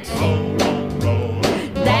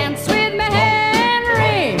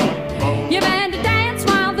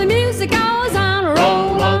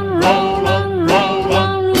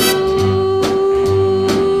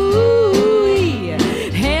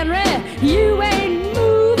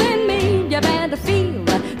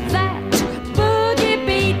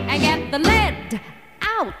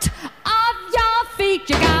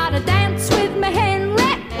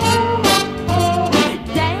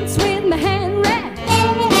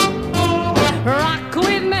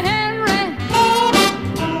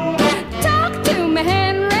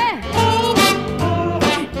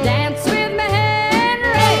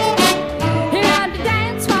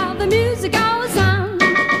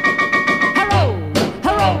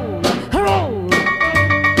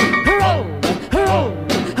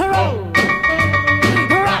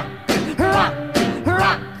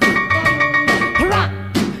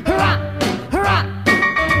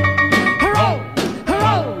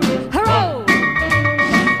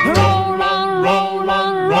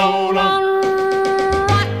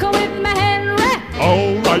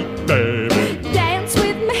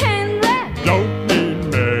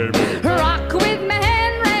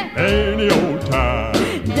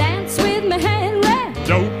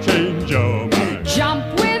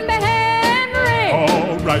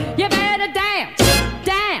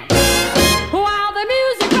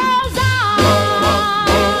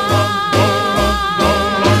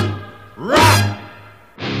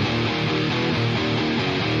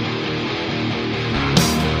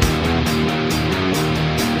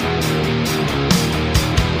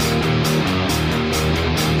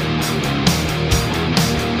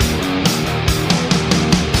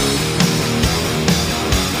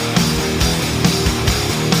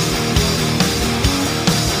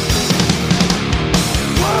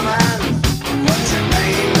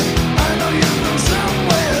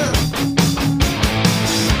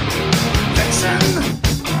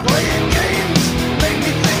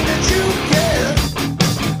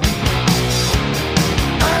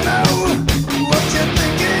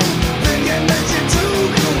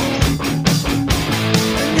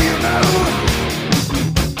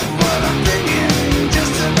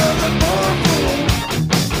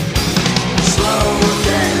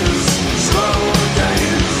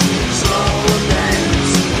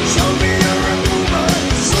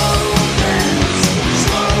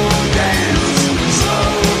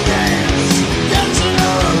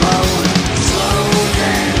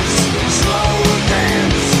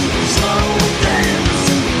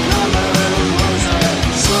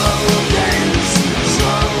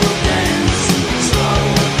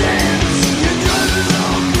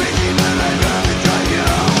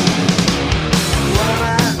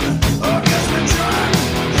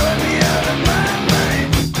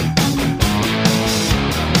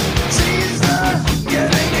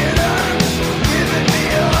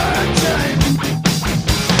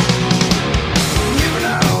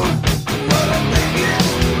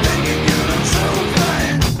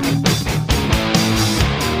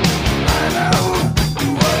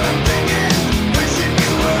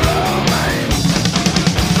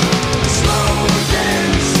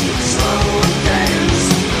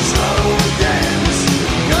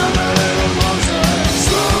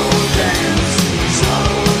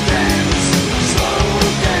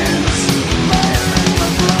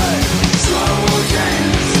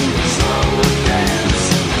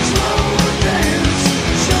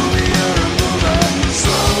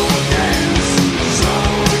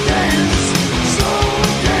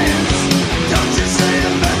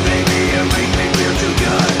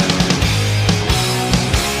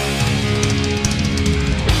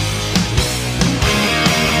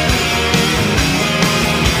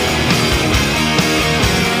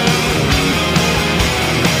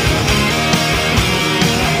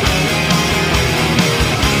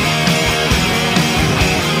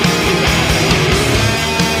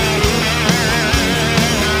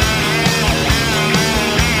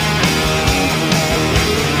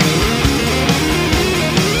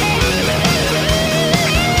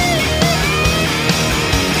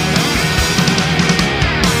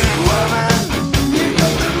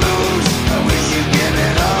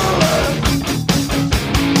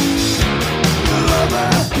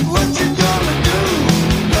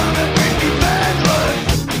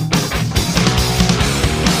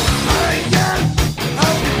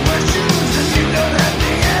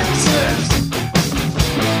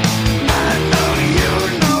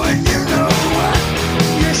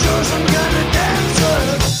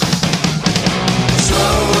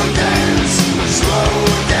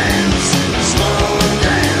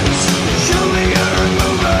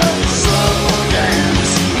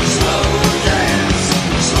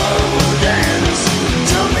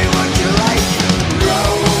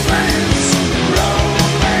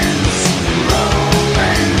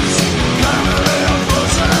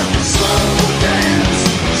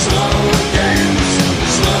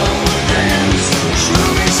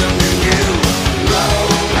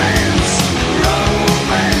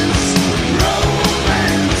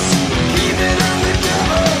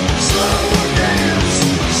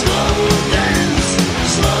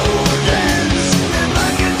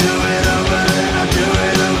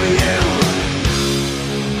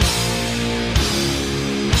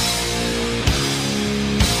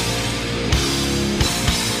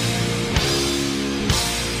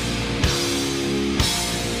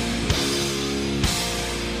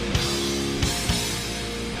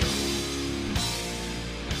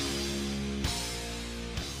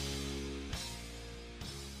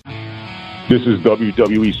This is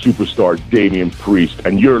WWE superstar Damian Priest,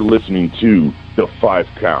 and you're listening to The 5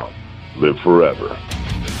 Count. Live forever.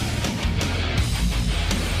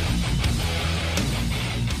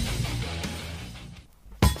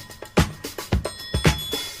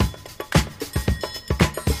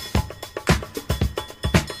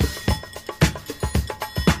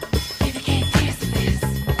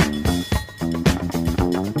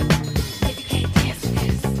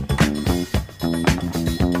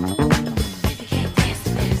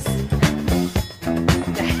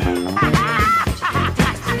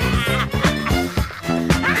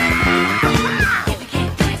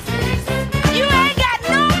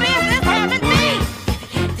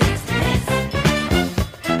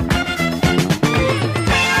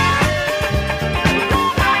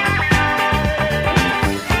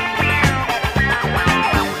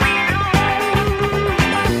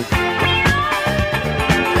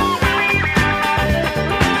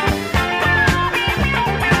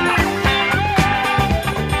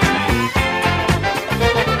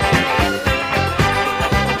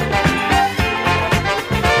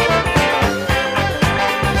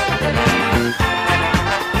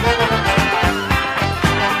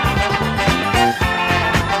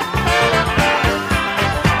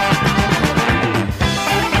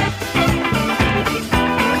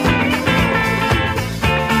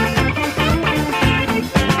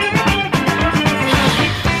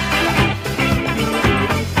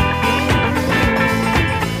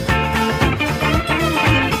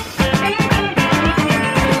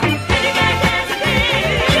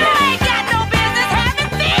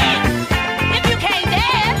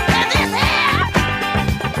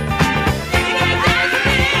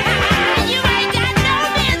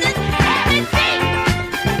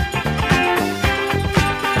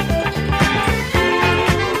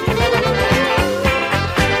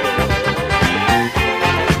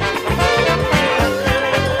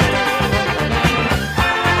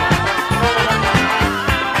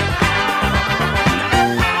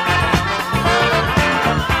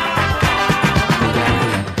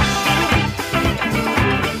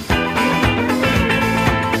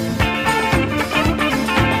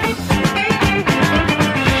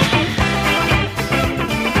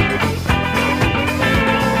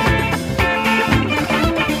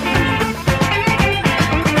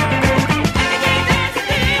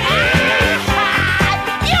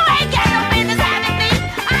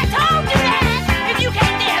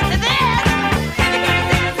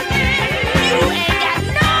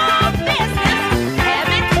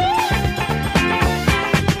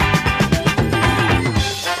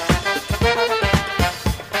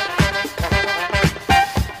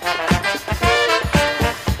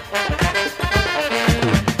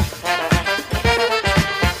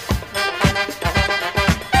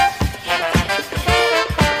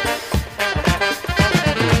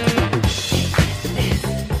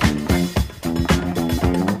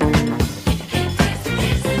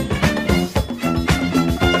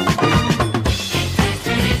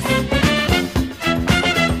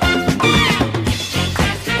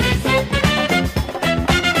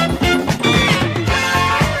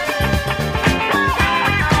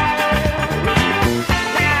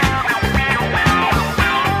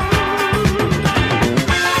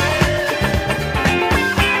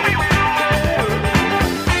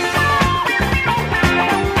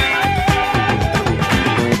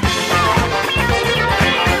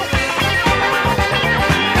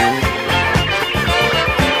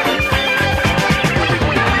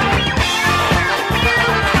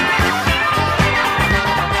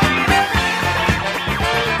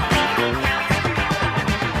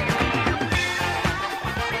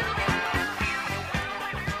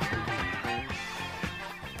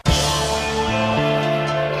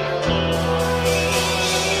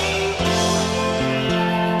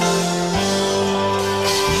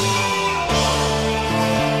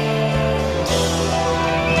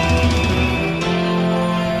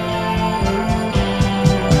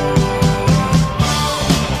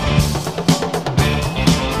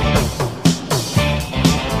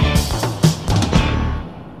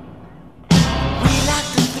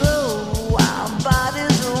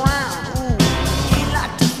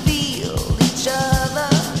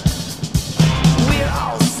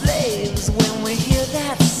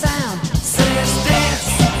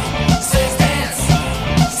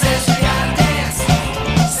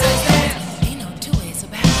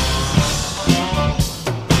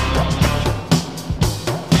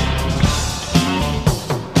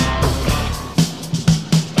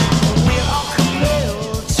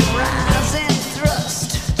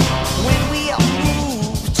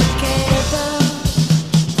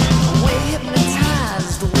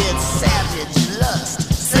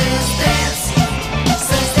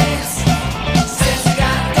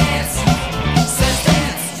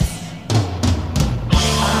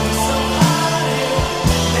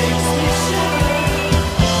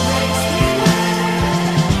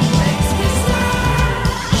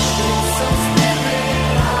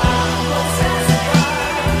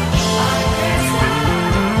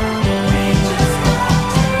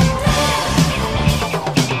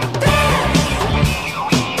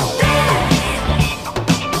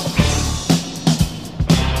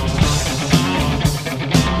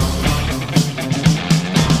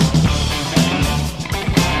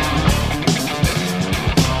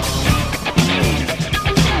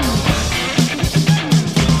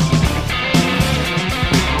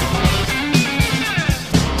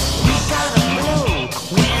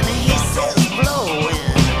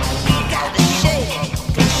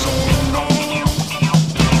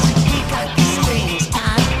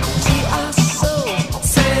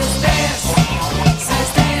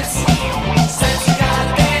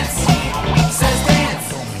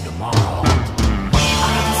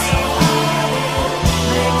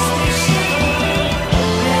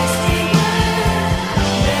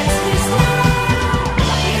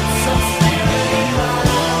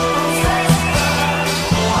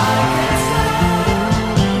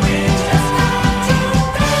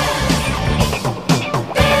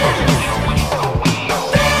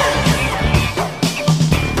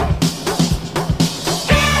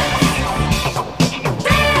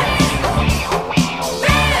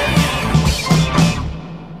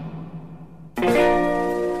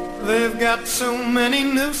 got so many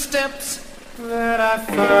new steps that I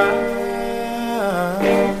find.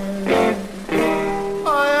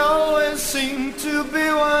 I always seem to be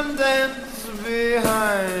one dance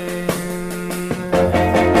behind.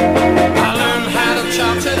 I learned how to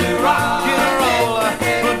chop to rock and roll,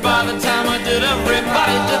 but by the time I did,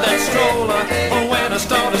 everybody did that stroller. But when I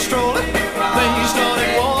started strolling, they started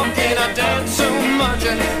walking. I danced so much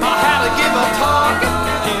and I had to give a talk.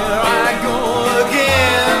 Here I go again.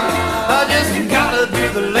 I just gotta do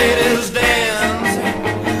the ladies dance.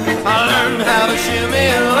 I learned how to shimmy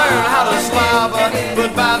and learned how to slobber,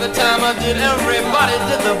 but by the time I did, everybody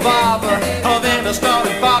did the bobber. Oh, then I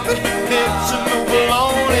started bopping hips and no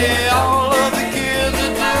baloney. All of the kids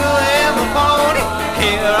are doing the phony.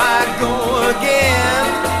 Here I go again.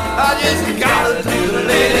 I just gotta do the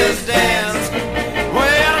ladies dance.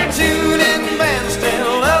 Well, I tune in bandstand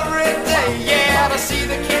every day, yeah, to see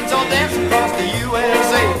the kids all dance across the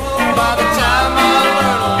USA. By the time I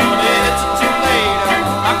learn one, it's too late.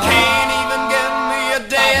 I can't even get me a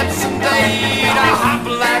dancing date. I hop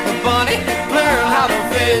like a bunny, learn how to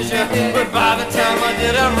fissure, but by the time I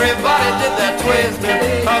did, everybody did that twister.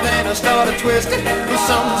 Oh, then I started twisting with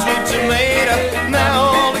some sweet tomato. Now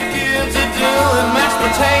all the kids are doing mashed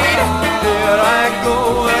potato. Here I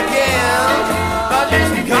go again. I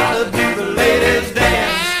just gotta do the ladies dance.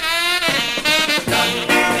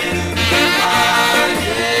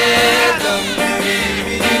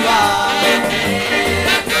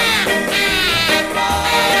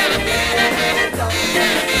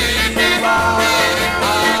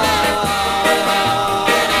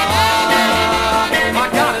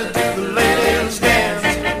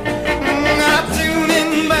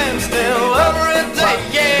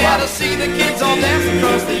 See the kids all dance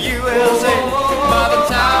across the USA. By the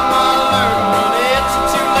time I learn one, it's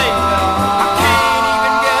too late. I can't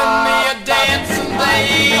even get me a dancing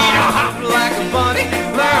date. I hop like a bunny,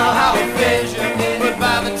 learn how to fissure, but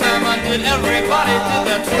by the time I did, everybody did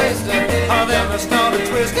that twister. Oh, then I started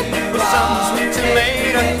twisting with some sweet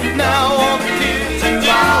tomato. Now all the kids are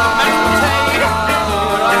doing mashed potato.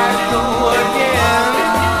 Here I go again.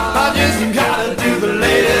 I just gotta do the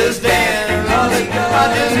ladies dance. I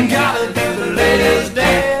just gotta do the ladies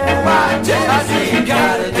dance. I just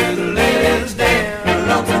gotta do the ladies dance.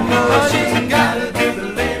 I just gotta do the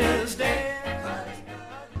ladies dance.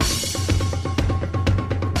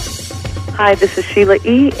 Hi, this is Sheila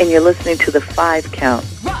E., and you're listening to The 5 Count.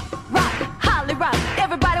 Holly rock,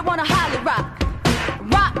 everybody wanna holly rock.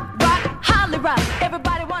 Rock, rock, holly rock,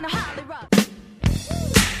 everybody wanna holly rock.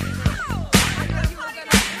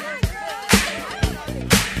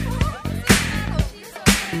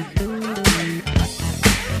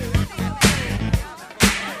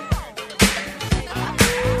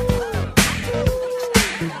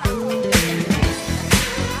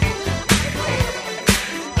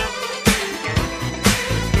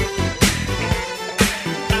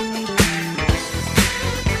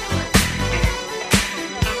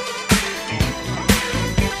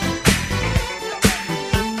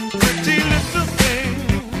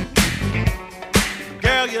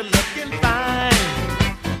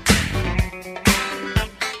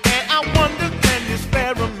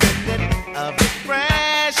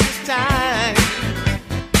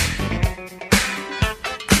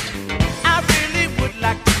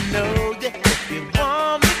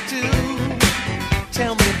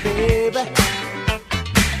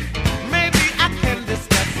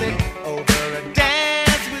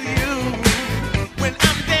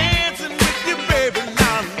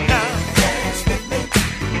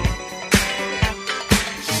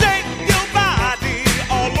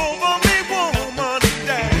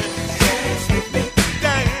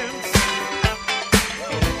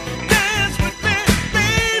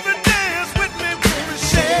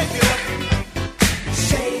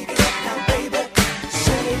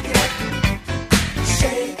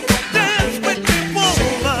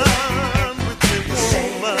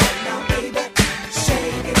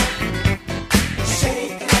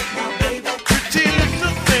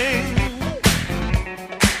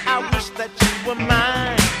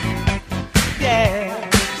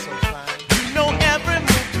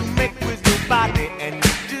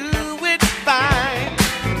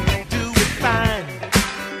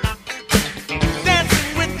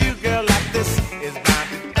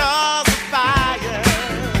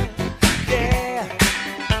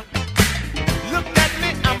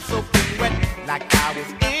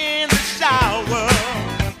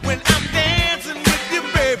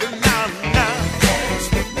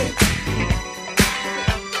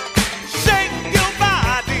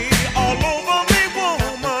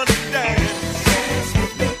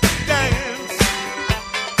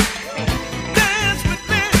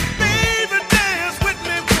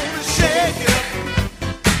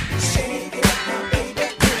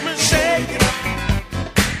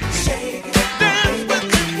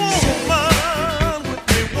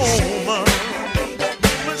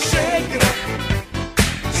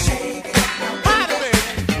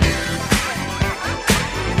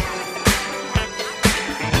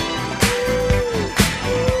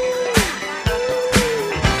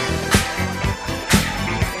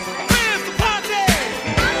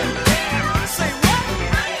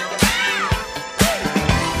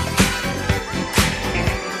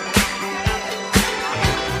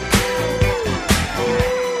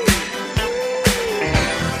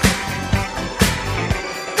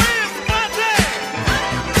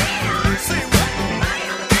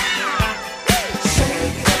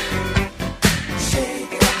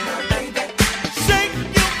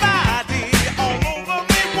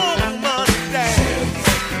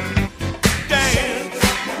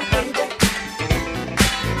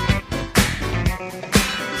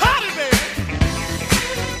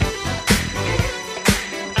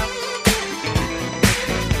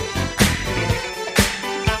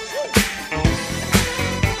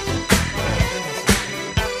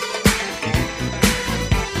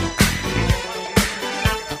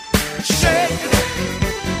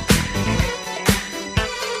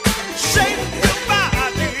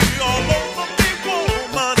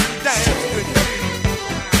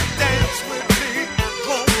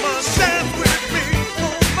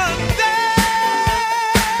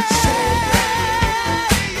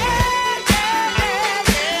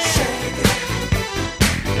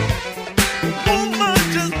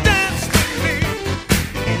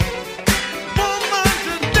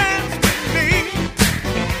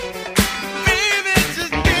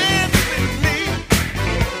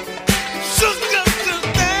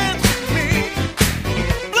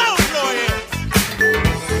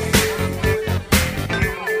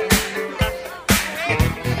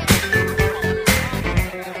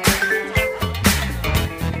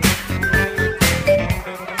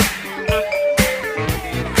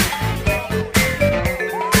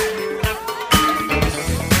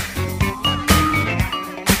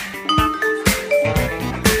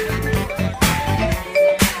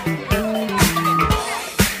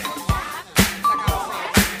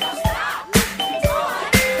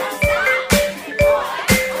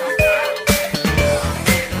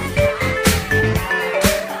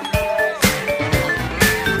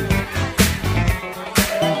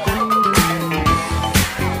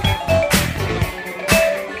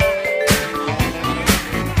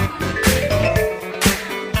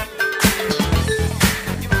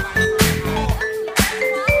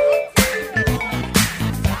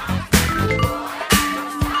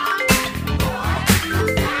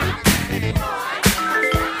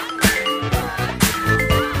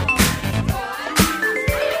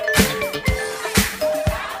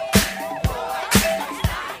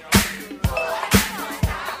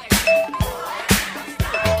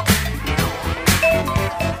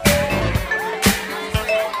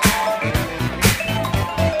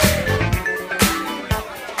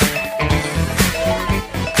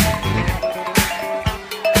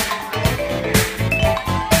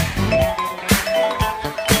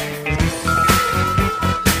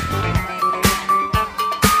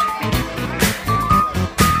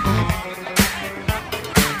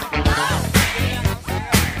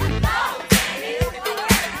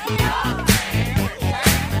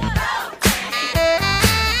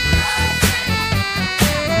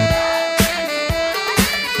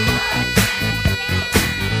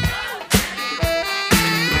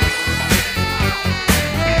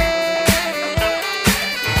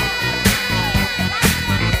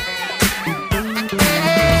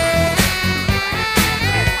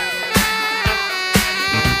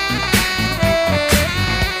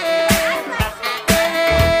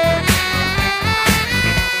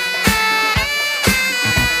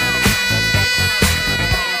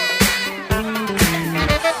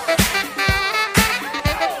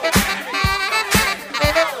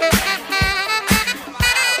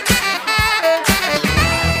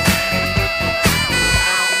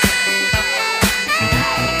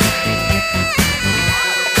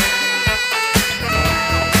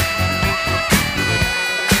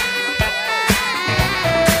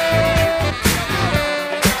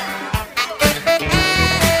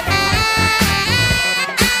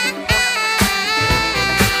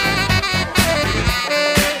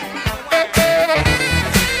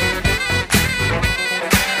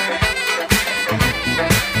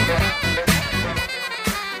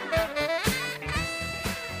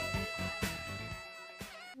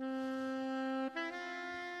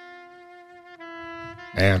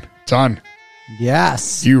 Man, son,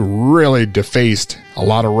 Yes. you really defaced a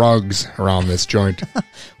lot of rugs around this joint.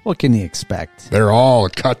 What can you expect? They're all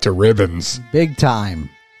cut to ribbons. Big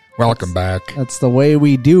time. Welcome back. That's the way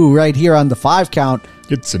we do right here on the 5 Count.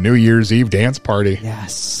 It's a New Year's Eve dance party.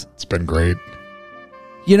 Yes. It's been great.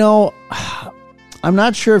 You know, I'm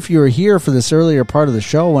not sure if you were here for this earlier part of the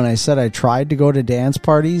show when I said I tried to go to dance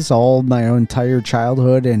parties all my entire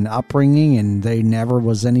childhood and upbringing, and there never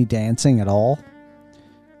was any dancing at all.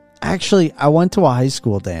 Actually, I went to a high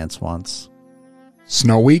school dance once.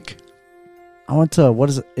 Snow Week? I went to, what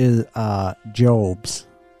is it? Job's.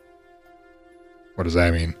 What does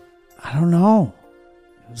that mean? I don't know.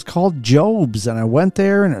 It was called Job's, and I went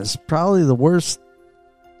there, and it was probably the worst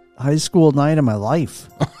high school night of my life.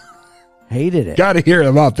 Hated it. Got to hear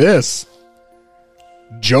about this.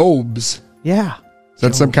 Job's. Yeah. Is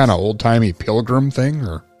that some kind of old-timey pilgrim thing?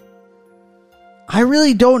 Or I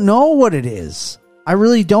really don't know what it is. I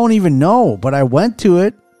really don't even know, but I went to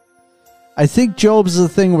it. I think Job's is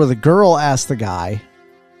the thing where the girl asked the guy.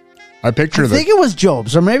 I think it was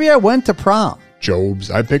Job's, or maybe I went to prom.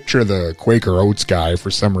 Job's. I picture the Quaker Oats guy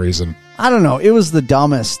for some reason. I don't know. It was the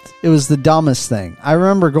dumbest. It was the dumbest thing. I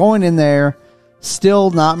remember going in there.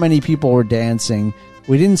 Still not many people were dancing.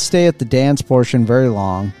 We didn't stay at the dance portion very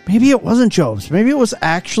long. Maybe it wasn't Job's. Maybe it was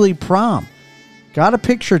actually prom. Got a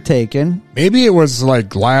picture taken. Maybe it was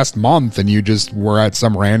like last month and you just were at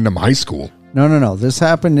some random high school. No. This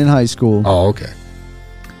happened in high school. Oh, okay.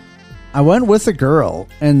 I went with a girl,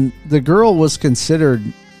 and the girl was considered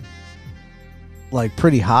like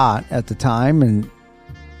pretty hot at the time, and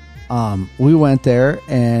we went there,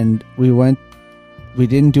 and we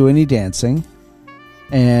didn't do any dancing,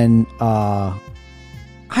 and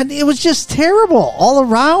it was just terrible all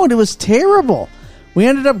around. It was terrible. We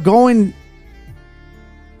ended up going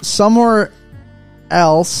somewhere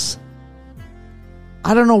else.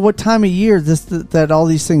 I don't know what time of year that all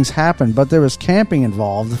these things happened, but there was camping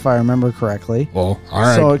involved, if I remember correctly. Well, all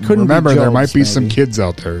right. So it couldn't remember be there Job's, might be some maybe. kids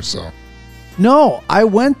out there. So No, I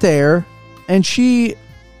went there, and she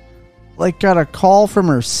got a call from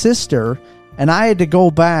her sister, and I had to go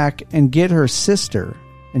back and get her sister,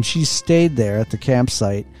 and she stayed there at the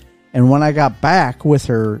campsite. And when I got back with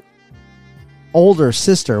her older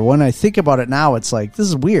sister, when I think about it now, it's like, this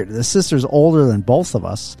is weird. The sister's older than both of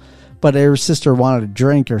us, but her sister wanted a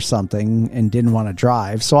drink or something and didn't want to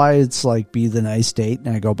drive. So it's like, be the nice date, and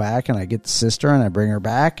I go back and I get the sister and I bring her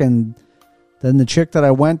back, and then the chick that I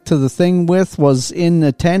went to the thing with was in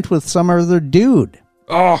a tent with some other dude.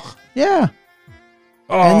 Oh. Yeah.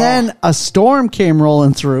 Oh. And then a storm came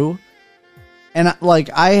rolling through, and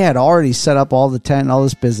I had already set up all the tent and all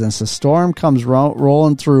this business. A storm comes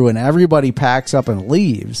rolling through, and everybody packs up and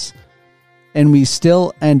leaves. And we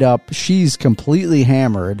still end up, she's completely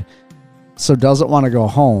hammered, so doesn't want to go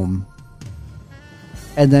home.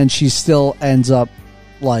 And then she still ends up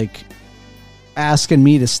asking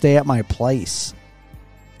me to stay at my place.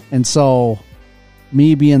 And so,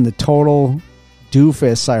 me being the total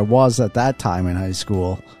doofus I was at that time in high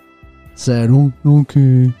school, said, oh,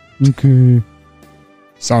 okay.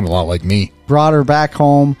 Sound a lot like me. Brought her back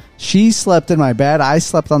home. She slept in my bed. I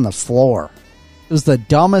slept on the floor. It was the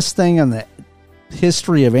dumbest thing in the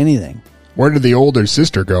history of anything. Where did the older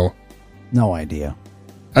sister go? No idea.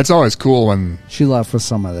 That's always cool when she left with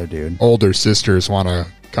some other dude. Older sisters want to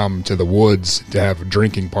come to the woods to have a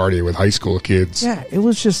drinking party with high school kids. Yeah, it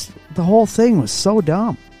was just, the whole thing was so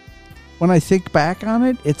dumb. When I think back on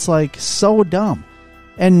it, it's like so dumb.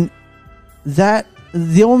 And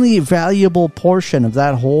the only valuable portion of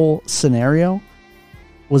that whole scenario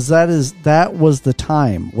was that was the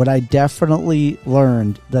time when I definitely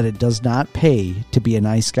learned that it does not pay to be a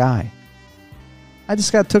nice guy. I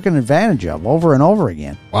just got taken advantage of over and over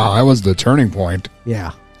again. Wow, that was the turning point.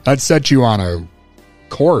 Yeah. That set you on a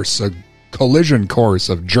collision course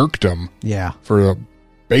of jerkdom. Yeah. For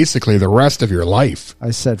basically the rest of your life.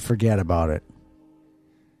 I said, forget about it.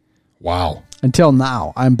 Wow. Until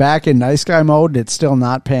now. I'm back in nice guy mode. It's still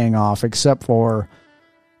not paying off, except for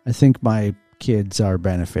I think my kids are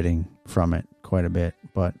benefiting from it quite a bit,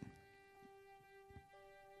 but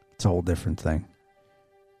it's a whole different thing.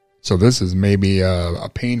 So this is maybe a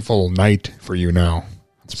painful night for you now.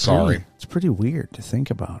 Sorry. It's pretty weird to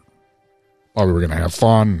think about. Thought we were going to have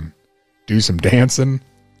fun, do some dancing.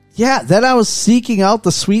 Yeah, then I was seeking out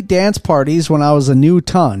the sweet dance parties when I was a new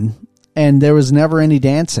ton, and there was never any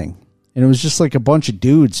dancing. And it was just like a bunch of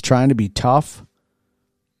dudes trying to be tough.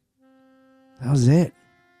 That was it.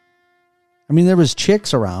 I mean, there was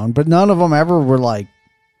chicks around, but none of them ever were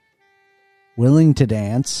willing to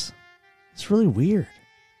dance. It's really weird.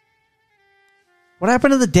 What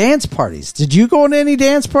happened to the dance parties? Did you go to any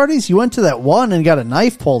dance parties? You went to that one and got a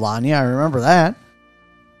knife pulled on you. I remember that.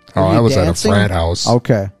 Oh, Were I you was dancing? at a frat house.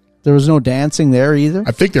 Okay. There was no dancing there either?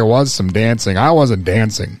 I think there was some dancing. I wasn't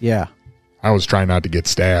dancing. Yeah. I was trying not to get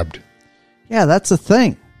stabbed. Yeah, that's the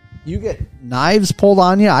thing. You get knives pulled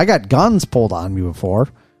on you. I got guns pulled on me before. I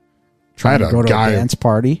had Trying to go a to guy, a dance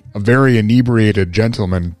party. a very inebriated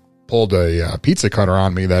gentleman, pulled a pizza cutter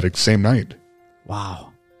on me that same night. Wow.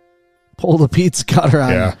 Pulled a pizza cutter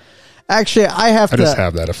on Yeah. you. Actually, I just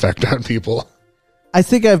have that effect on people. I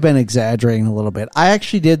think I've been exaggerating a little bit. I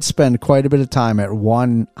actually did spend quite a bit of time at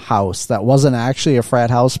one house that wasn't actually a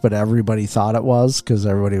frat house, but everybody thought it was because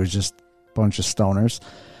everybody was just a bunch of stoners.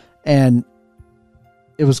 And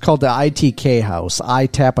it was called the ITK house, I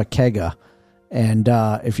Tapakega. And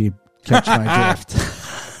if you catch my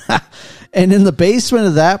drift. And in the basement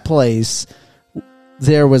of that place,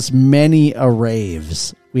 there was many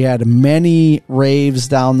raves. We had many raves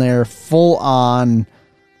down there, full on,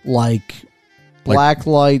 like black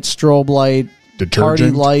light, strobe light,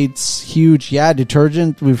 Detergent? party lights, huge. Yeah,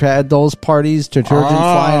 detergent. We've had those parties, detergent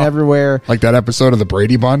flying everywhere. Like that episode of the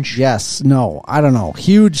Brady Bunch? Yes. No, I don't know.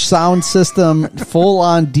 Huge sound system, full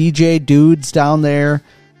on DJ dudes down there.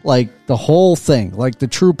 Like the whole thing. Like the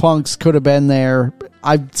True Punks could have been there.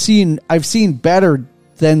 I've seen better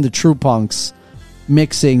than the True Punks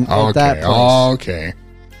mixing at that place. Okay.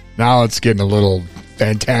 Now it's getting a little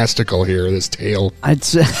fantastical here, this tale. I'd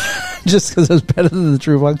say just because it was better than the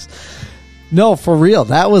True Punks. No, for real.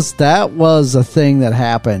 That was a thing that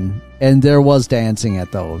happened, and there was dancing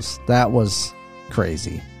at those. That was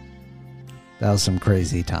crazy. That was some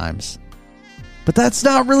crazy times. But that's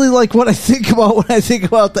not really like what I think about when I think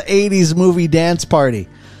about the 80s movie dance party.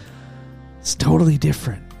 It's totally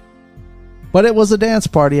different. But it was a dance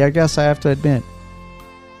party, I guess I have to admit.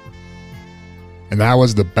 And that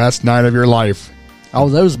was the best night of your life. Oh,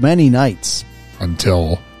 there was many nights.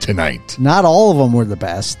 Until tonight. Not all of them were the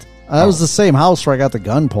best. That was the same house where I got the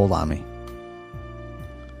gun pulled on me.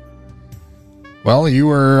 Well, you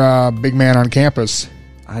were a big man on campus.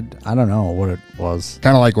 I don't know what it was.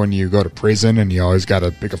 Kind of like when you go to prison and you always got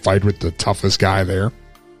to pick a fight with the toughest guy there.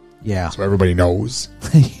 Yeah. So everybody knows.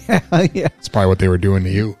 yeah. That's probably what they were doing to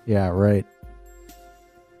you. Yeah, right.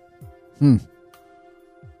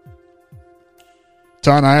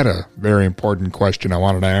 Ton, I had a very important question I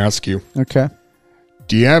wanted to ask you. Okay.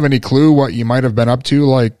 Do you have any clue what you might have been up to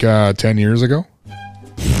like 10 years ago?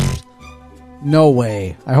 No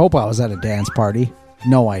way. I hope I was at a dance party.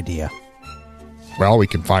 No idea. Well, we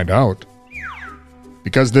can find out.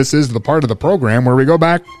 Because this is the part of the program where we go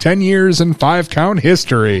back 10 years in 5-count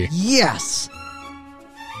history. Yes.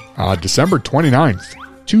 December 29th,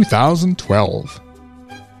 2012.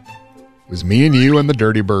 It was me and you and the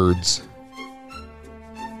Dirty Birds.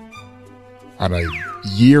 On a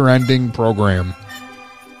year-ending program.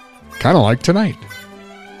 Kind of like tonight.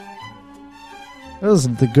 Those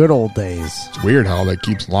are the good old days. It's weird how that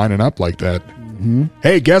keeps lining up like that. Mm-hmm.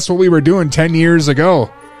 Hey, guess what we were doing 10 years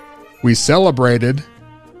ago? We celebrated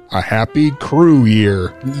a Happy Crew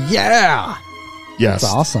year. Yeah. Yes.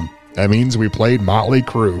 That's awesome. That means we played Motley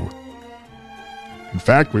Crue. In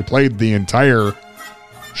fact, we played the entire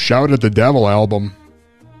Shout at the Devil album.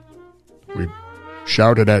 We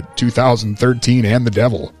shouted at 2013 and the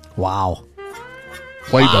Devil. Wow.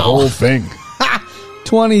 Played the whole thing.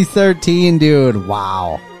 2013, dude.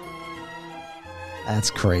 Wow. That's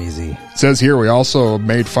crazy. It says here we also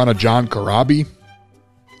made fun of John Corabi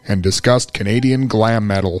and discussed Canadian glam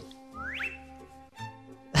metal.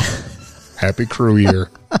 Happy Crew year.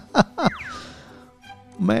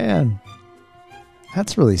 Man.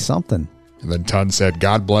 That's really something. And then Ton said,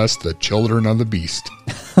 God bless the children of the beast.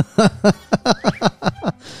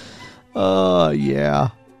 Oh, yeah.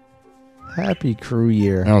 Happy Crew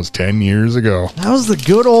year. That was 10 years ago. That was the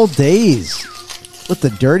good old days. With the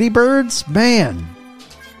Dirty Birds? Man.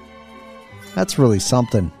 That's really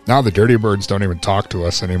something. Now the Dirty Birds don't even talk to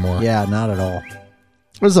us anymore. Yeah, not at all.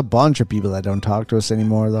 There's a bunch of people that don't talk to us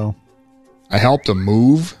anymore, though. I helped them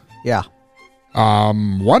move. Yeah.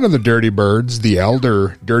 One of the Dirty Birds, the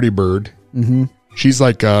elder Dirty Bird, she's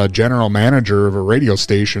like a general manager of a radio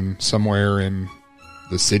station somewhere in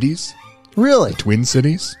the cities. Really? The Twin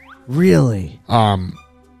Cities. Really?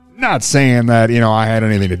 Not saying that, I had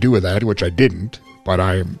anything to do with that, which I didn't, but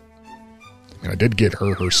I did get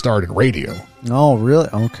her start in radio. Oh, really?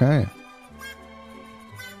 Okay.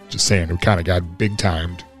 Just saying, we kind of got big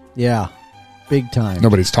timed. Yeah. Big time.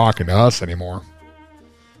 Nobody's talking to us anymore.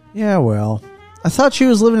 Yeah, well. I thought she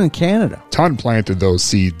was living in Canada. Ton planted those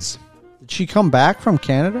seeds. Did she come back from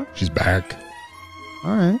Canada? She's back.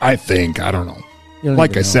 All right. I think. I don't know. You don't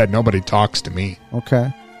Like even I know. said, nobody talks to me.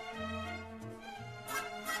 Okay.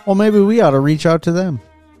 Well, maybe we ought to reach out to them.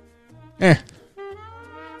 I'm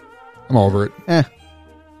over it.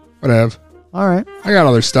 Whatever. All right. I got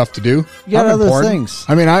other stuff to do. You got I'm other important. things.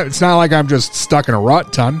 I mean, it's not like I'm just stuck in a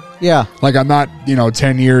rut ton. Yeah. Like I'm not,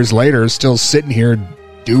 10 years later, still sitting here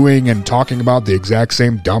doing and talking about the exact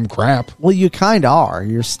same dumb crap. Well, you kind of are.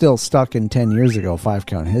 You're still stuck in 10 years ago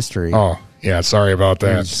 5-count history. Oh, yeah. Sorry about You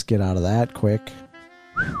that. Just get out of that quick.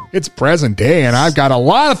 It's present day, and I've got a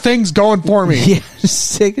lot of things going for me. Yeah,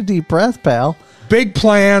 just take a deep breath, pal. Big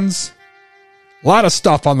plans. A lot of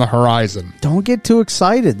stuff on the horizon. Don't get too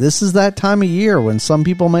excited. This is that time of year when some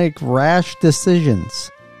people make rash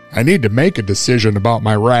decisions. I need to make a decision about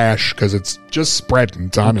my rash because it's just spreading,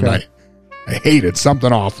 Ton, and Okay. I hate it.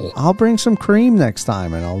 Something awful. I'll bring some cream next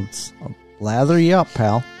time, and I'll lather you up,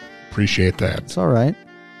 pal. Appreciate that. It's all right.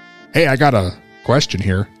 Hey, I got a question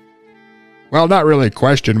here. Well, not really a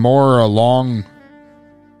question, more a long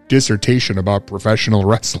dissertation about professional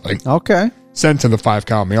wrestling. Okay. Sent to the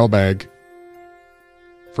 5-count mailbag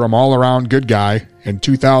from all-around good guy and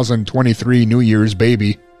 2023 New Year's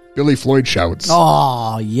baby, Billy Floyd Shouts.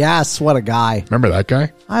 Oh, yes. What a guy. Remember that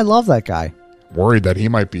guy? I love that guy. Worried that he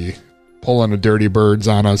might be pulling a dirty birds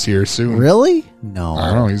on us here soon. Really? No. I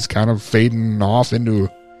don't know. He's kind of fading off into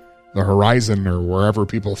the horizon or wherever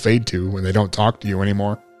people fade to when they don't talk to you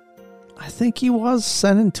anymore. I think he was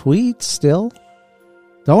sending tweets still.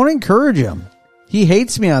 Don't encourage him. He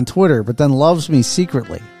hates me on Twitter, but then loves me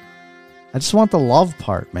secretly. I just want the love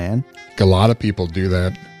part, man. A lot of people do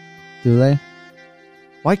that. Do they?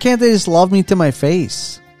 Why can't they just love me to my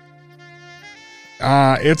face?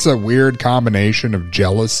 It's a weird combination of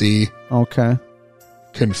jealousy, Okay.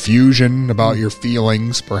 confusion about your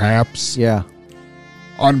feelings, perhaps. Yeah.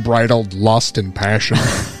 Unbridled lust and passion.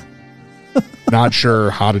 Not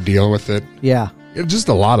sure how to deal with it. Yeah. It's just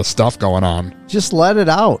a lot of stuff going on. Just let it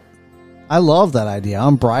out. I love that idea.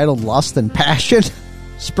 Unbridled lust and passion.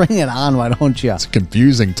 Just bring it on, why don't you? It's a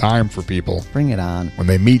confusing time for people Bring it on. when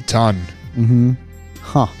they meet Ton Mm-hmm.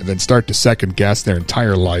 Huh. and then start to second guess their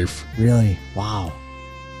entire life. Really? Wow.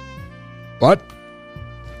 But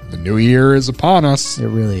the new year is upon us. It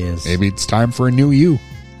really is. Maybe it's time for a new you.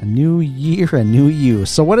 A new year, a new you.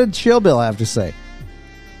 So what did Chill Bill have to say?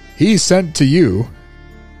 He sent to you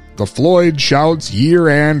the Floyd Shouts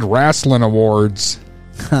Year-End Wrestling Awards.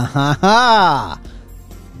 Ha ha ha.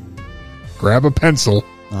 Grab a pencil.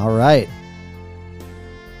 All right.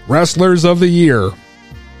 Wrestlers of the Year,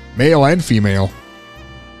 male and female.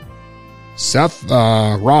 Seth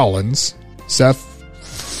Rollins. Seth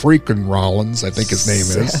freaking Rollins, I think his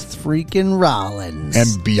name is. Seth freaking Rollins.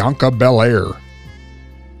 And Bianca Belair.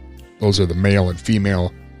 Those are the male and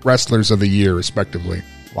female wrestlers of the year, respectively.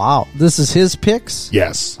 Wow. This is his picks?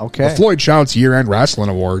 Yes. Okay. The Floyd Shouts Year-End Wrestling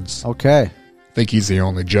Awards. Okay. I think he's the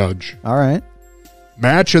only judge. All right.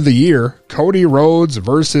 Match of the year, Cody Rhodes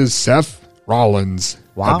versus Seth Rollins.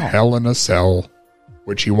 Wow. At Hell in a Cell,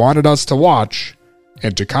 which he wanted us to watch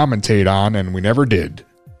and to commentate on, and we never did.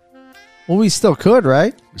 Well, we still could,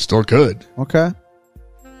 right? We still could. Okay.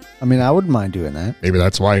 I mean, I wouldn't mind doing that. Maybe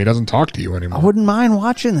that's why he doesn't talk to you I anymore. wouldn't mind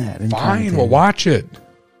watching that. and Fine, commentating. we'll watch it.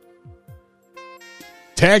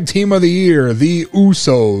 Tag Team of the Year, The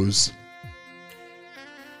Usos.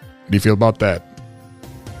 How do you feel about that?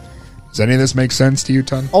 Does any of this make sense to you,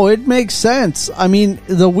 Ton? Oh, it makes sense. I mean,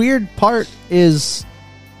 the weird part is,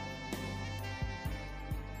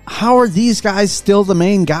 how are these guys still the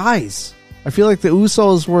main guys? I feel like the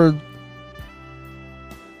Usos were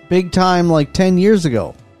big time like 10 years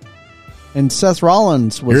ago. And Seth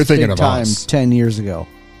Rollins was You're thinking big of time us. 10 years ago.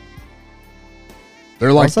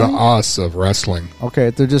 They're like Was the they? us of wrestling. Okay,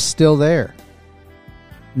 they're just still there.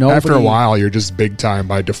 Nobody, After a while, you're just big time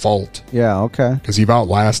by default Yeah, okay. because you've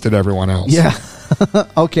outlasted everyone else. Yeah.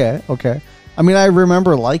 okay. I mean, I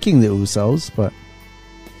remember liking the Usos, but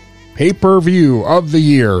Pay-per-view of the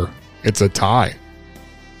year. It's a tie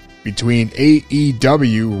between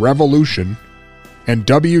AEW Revolution and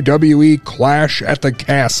WWE Clash at the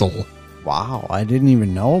Castle. wow, I didn't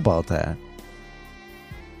even know about that.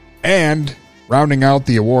 And rounding out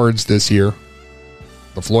the awards this year,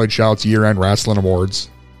 the Floyd Shouts Year-End Wrestling Awards.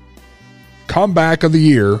 Comeback of the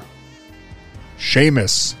year,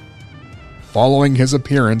 Sheamus, following his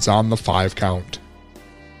appearance on the 5-count.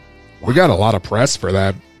 We got a lot of press for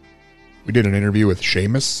that. We did an interview with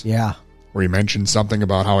Sheamus Yeah. where he mentioned something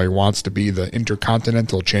about how he wants to be the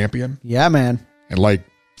Intercontinental Champion. Yeah, man. And like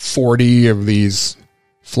 40 of these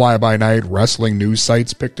fly-by-night wrestling news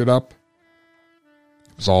sites picked it up.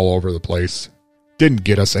 It was all over the place. Didn't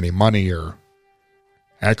get us any money or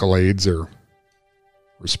accolades or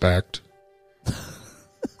respect.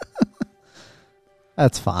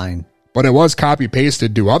 That's fine. But it was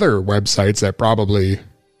copy-pasted to other websites that probably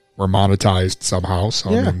were monetized somehow.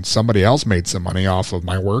 So, Yeah. I mean, somebody else made some money off of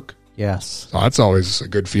my work. Yes. So that's always a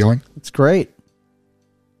good feeling. It's great.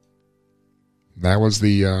 That was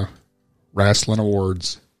the Wrestling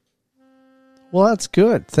Awards. Well, that's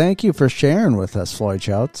good. Thank you for sharing with us, Floyd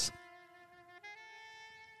Shouts.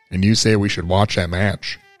 And you say we should watch that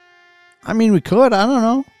match. I mean, we could. I don't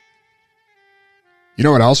know. You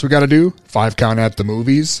know what else we got to do? 5 count at the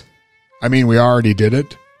movies. I mean, we already did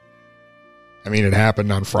it. I mean, it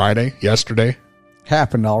happened on Friday, yesterday.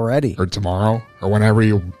 Happened already. Or tomorrow, or whenever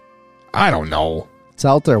you... I don't know. It's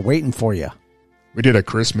out there waiting for you. We did a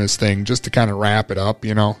Christmas thing just to kind of wrap it up,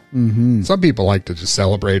 you know. Mm-hmm. Some people like to just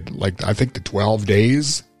celebrate, like, I think the 12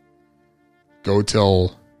 days go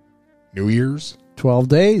till New Year's. 12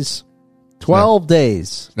 days. 12 days.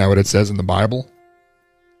 Is that what it says in the Bible?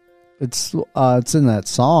 It's in that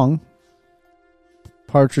song,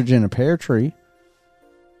 Partridge in a Pear Tree.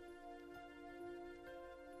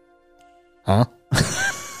 Huh?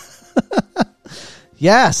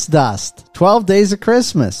 Yes, Dust. 12 days of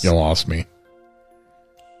Christmas. You lost me.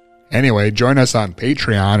 Anyway, join us on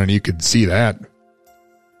Patreon and you can see that.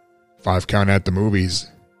 5 count at the movies.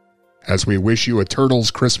 As we wish you a Turtles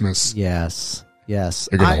Christmas. Yes. Yes.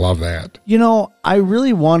 You're going to love that. You know, I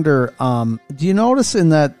really wonder, do you notice in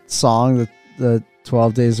that song, the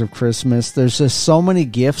 12 Days of Christmas, there's just so many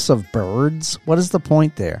gifs of birds? What is the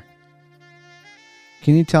point there?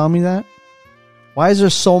 Can you tell me that? Why is there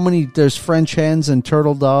so many, there's French hens and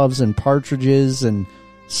turtle doves and partridges and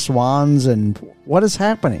swans and what is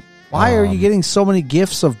happening? Why are you getting so many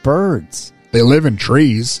gifts of birds? They live in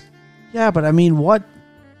trees. Yeah, but I mean, what?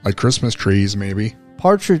 Like Christmas trees, maybe.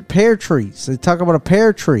 Pear trees. They talk about a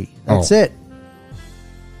pear tree. That's it.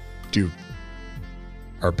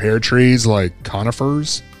 Are pear trees like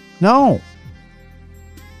conifers? No.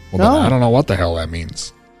 Well, then I don't know what the hell that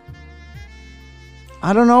means.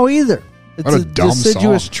 I don't know either. It's What a dumb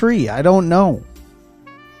deciduous song. tree. I don't know.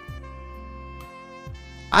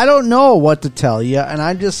 I don't know what to tell you, and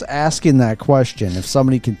I'm just asking that question. If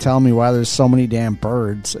somebody can tell me why there's so many damn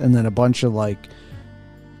birds and then a bunch of, like,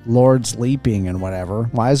 lords leaping and whatever.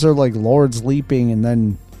 Why is there, like, lords leaping and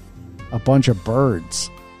then a bunch of birds?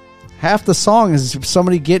 Half the song is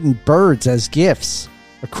somebody getting birds as gifts.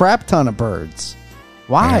 A crap ton of birds.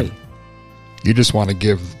 Why? Man, you just want to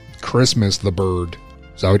give Christmas the bird.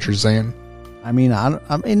 Is that what you're saying? I mean,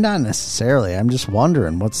 I mean, not necessarily. I'm just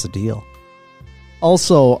wondering what's the deal.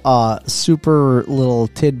 Also, super little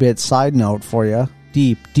tidbit side note for you.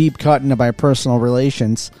 Deep cut into my personal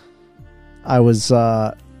relations. I was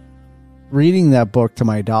reading that book to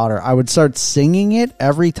my daughter. I would start singing it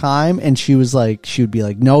every time, and she would be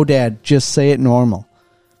like, "No, Dad, just say it normal."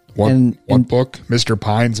 What book? Mr.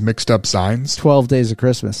 Pine's Mixed Up Signs? 12 Days of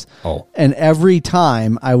Christmas. Oh. And every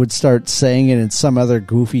time I would start saying it in some other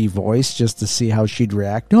goofy voice just to see how she'd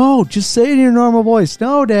react. No, just say it in your normal voice.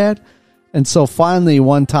 No, Dad. And so finally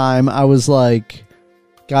one time I was like,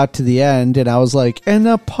 got to the end and I was like, and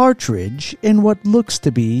a partridge in what looks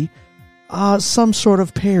to be some sort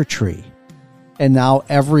of pear tree. And now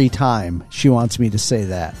every time she wants me to say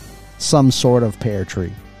that. Some sort of pear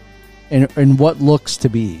tree. And what looks to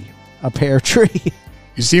be a pear tree.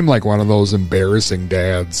 You seem like one of those embarrassing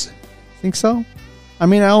dads. Think so? I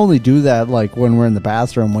mean, I only do that like when we're in the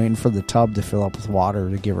bathroom waiting for the tub to fill up with water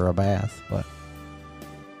to give her a bath. But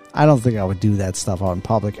I don't think I would do that stuff out in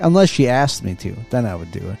public. Unless she asked me to. Then I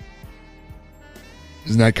would do it.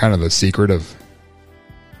 Isn't that kind of the secret of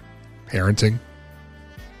parenting?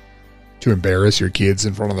 To embarrass your kids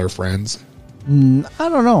in front of their friends? I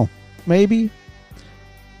don't know. Maybe.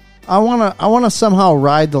 I wanna somehow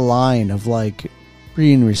ride the line of like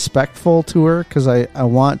being respectful to her because I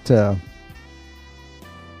want to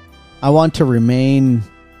remain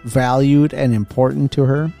valued and important to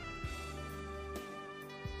her.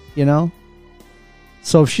 You know?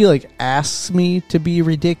 So if she like asks me to be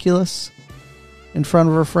ridiculous in front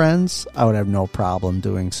of her friends, I would have no problem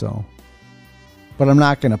doing so. But I'm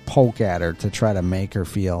not going to poke at her to try to make her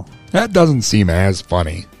feel. That doesn't seem as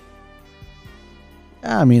funny.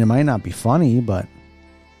 I mean, it might not be funny, but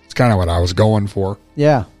it's kind of what I was going for.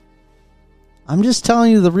 Yeah. I'm just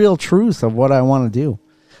telling you the real truth of what I want to do.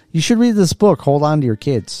 You should read this book, Hold On to Your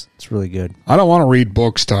Kids. It's really good. I don't want to read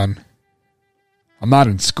books, Ton. I'm not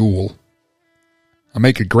in school. I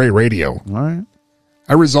make a great radio. All right.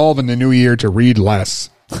 I resolve in the new year to read less.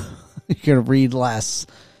 You're going to read less.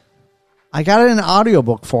 I got it in an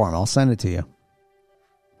audiobook form. I'll send it to you.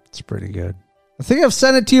 It's pretty good. I think I've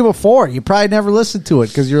sent it to you before. You probably never listened to it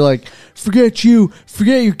because you're like, forget you,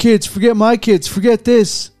 forget your kids, forget my kids, forget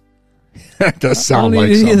this. That does sound I don't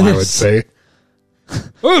like need any of something I would this. say.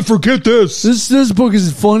 Oh, forget this. This book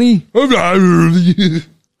isn't funny. Forget it.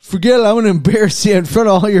 I'm going to embarrass you in front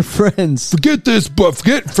of all your friends. Forget this, but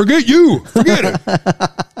forget you. Forget it.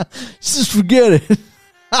 Just forget it.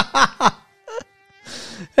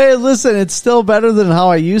 Hey, listen, it's still better than how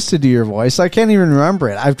I used to do your voice. I can't even remember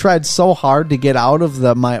it. I've tried so hard to get out of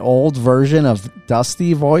my old version of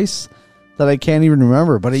Dusty voice that I can't even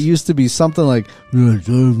remember. But it used to be something like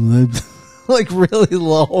like really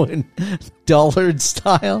low and dullard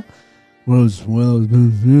style. Was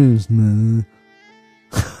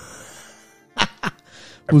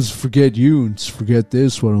forget you and forget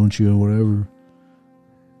this, why don't you, whatever.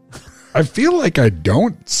 I feel like I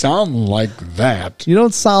don't sound like that. You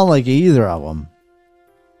don't sound like either of them.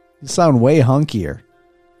 You sound way hunkier.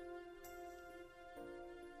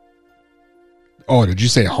 Oh, did you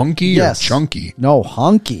say hunky Yes. or chunky? No,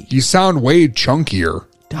 hunky. You sound way chunkier.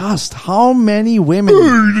 Dust, how many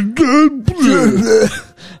women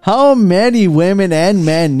how many women and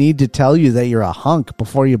men need to tell you that you're a hunk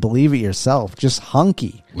before you believe it yourself? Just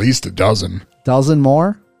hunky. At least a dozen. Dozen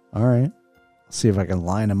more? All right. Let's see if I can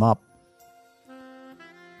line them up.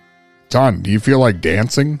 Ton, do you feel like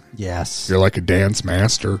dancing? Yes. You're like a dance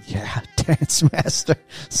master. Yeah, dance master.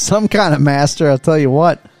 Some kind of master, I'll tell you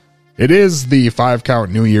what. It is the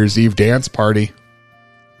 5-count New Year's Eve dance party.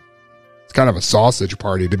 It's kind of a sausage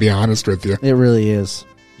party, to be honest with you. It really is.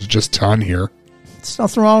 There's just ton here. There's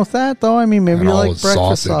nothing wrong with that, though. I mean, maybe And you all like the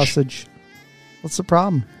breakfast sausage. sausage. What's the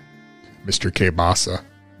problem? Mr. Kebasa.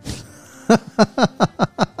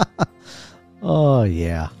 Oh,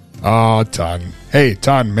 yeah. Oh, Ton. Hey,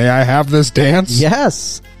 Ton, may I have this dance?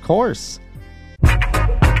 Yes, of course.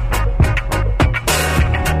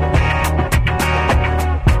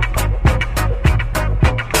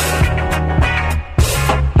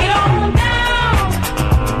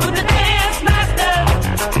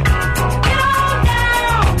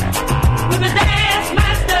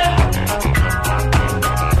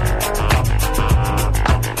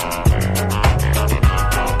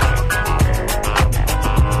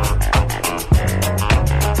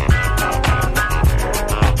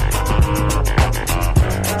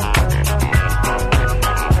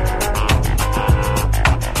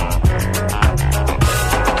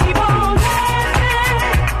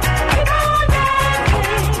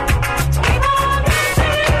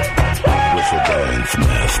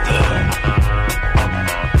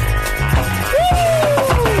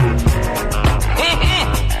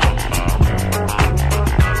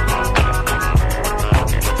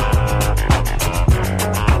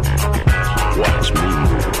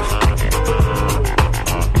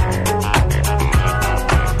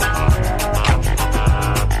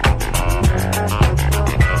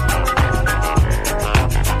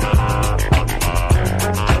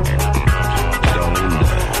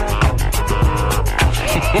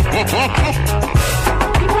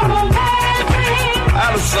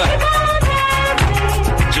 Out of sight.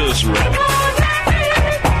 Just right.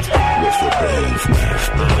 With the dance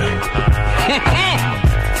master.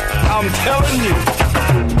 I'm telling you.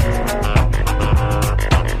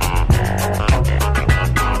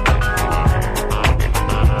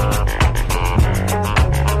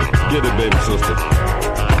 Get it, baby sister.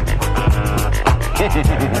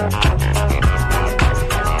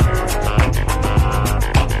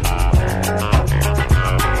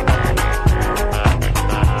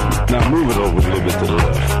 Now move it over a little bit to the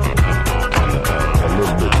left. A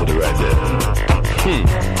little bit to the right there.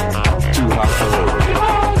 Too hot for over.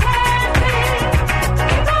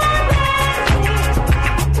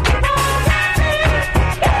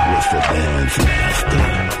 With the dance master.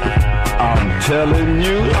 I'm telling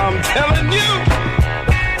you, I'm telling you.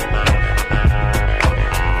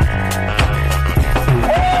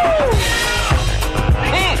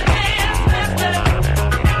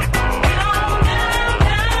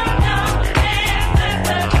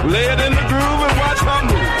 Lay it in the groove and watch her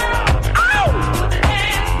move.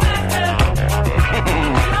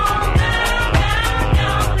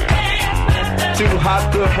 Too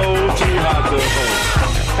hot to hold, too hot to hold.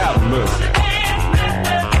 Have mercy.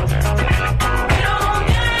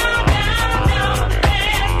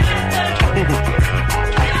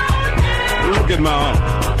 Look at my arm.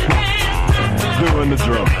 Doing the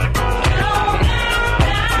drum.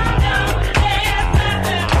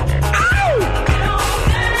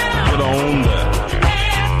 Get on that.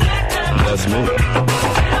 That's me.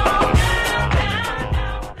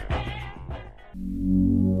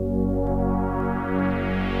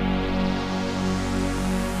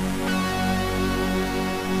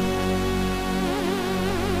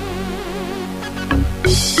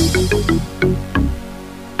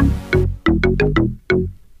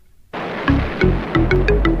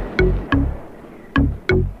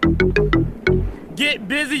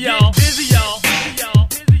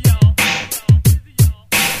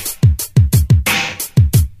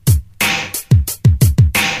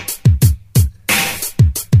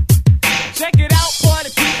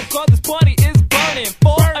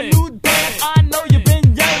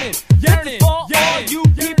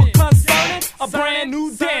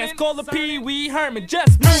 called the Pee Wee Herman.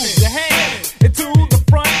 Just move your hands into the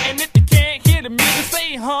front, and if you can't hear the music,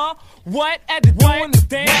 say, huh? What? As you're doing the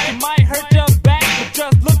dance, you might hurt your back, but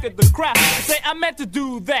just look at the crowd and say, I meant to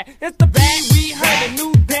do that. It's the Pee Wee Herman,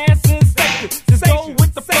 new dance sensation. Just go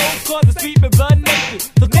with the flow, cause it's sweeping the nation.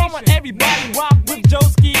 So come on, everybody, rock with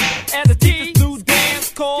Joeski as a teacher's new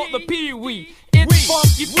dance called the Pee Wee. It's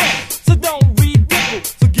funky fresh, so don't ridicule.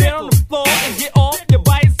 So get on the floor and get off your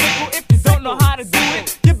bicycle. If you don't know how to do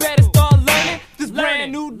it, you better start learning this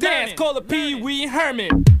brand new dance called the Pee Wee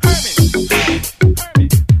Herman.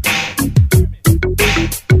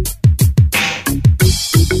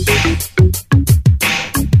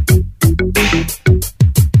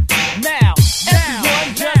 Now,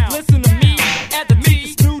 everyone just listen to me at the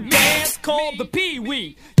teacher's new dance called the Pee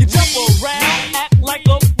Wee. You jump around, act like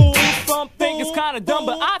a fool. Some think it's kinda dumb,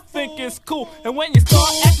 but I think it's cool. And when you start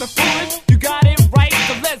acting foolish, you got it right.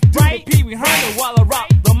 So let's do the Pee Wee Herman while I rock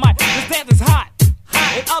the mic. This dance is hot.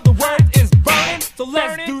 In other words, it's burning. So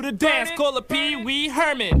let's do the dance called the Pee Wee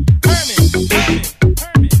Herman.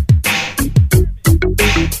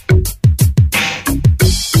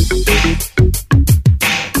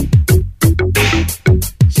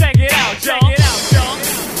 Check it out, y'all.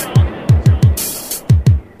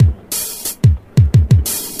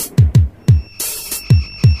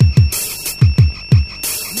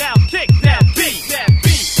 Now kick that beat.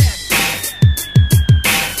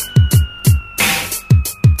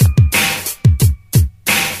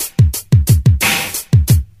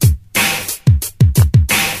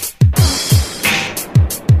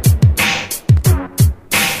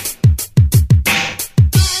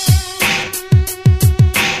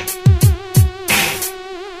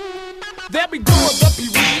 They'll be doing the Pee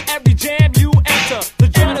Wee every jam you enter. The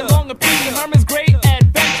journey along the Pee Wee Herman's great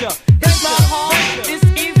adventure. It's not hard, it's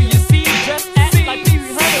easy, you see. Just act like Pee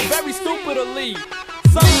Wee Herman, very stupidly.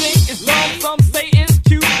 Some think it's dumb, some say it's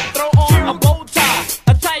cute. Throw on a bow tie,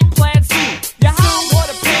 a tight plaid suit, your high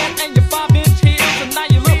water pants and your 5-inch heels, and now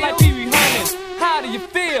you look like Pee Wee Herman. How do you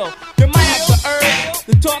feel? You might have the urge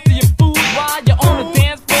to talk to your food while you're on the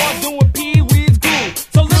dance floor doing Pee Wee's groove.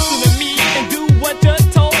 So listen to me and do what you're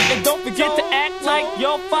told, and don't forget to act like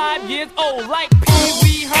you're 5 years old, like Pee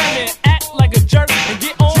Wee Herman. Act like a jerk and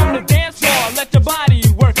get on the dance floor. Let your body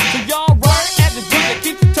work. So y'all work as the DJ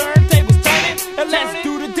keeps the turntables turning, and let's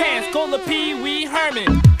do the dance called the Pee Wee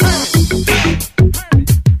Herman.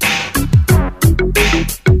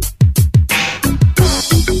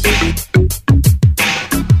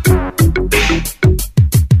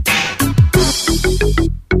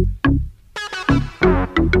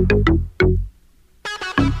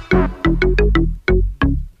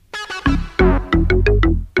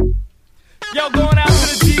 Yo, going out to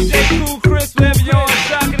the DJ Cool Chris, wherever you are,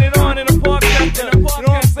 shocking it on in the park center. You know what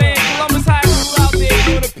I'm saying? Columbus High School out there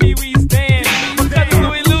doing a Pee Wee stand. My cousin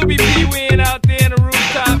Louie Lou be Pee Weeing out there in the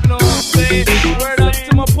rooftop, you know what I'm saying? Word up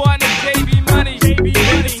to my partner JB Money,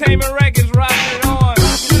 Entertainment Records rocking it on.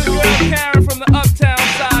 To the girl Karen from the Uptown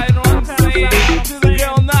side, you know what I'm saying? To the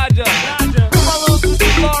girl Naja. To my little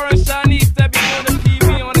sister Laura and Shanice that be doing the Pee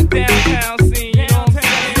Wee on the downtown scene, you know what I'm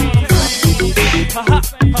saying? Ha ha,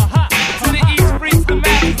 ha ha. The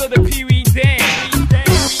masters of the Pee Wee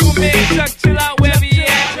dance. My man Chuck chill out wherever he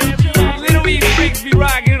at. Little East Freaks be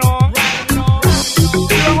rocking on. To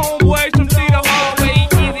the homeboys from Cedar Hallway,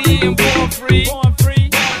 Easy and Born Free.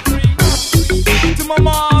 To my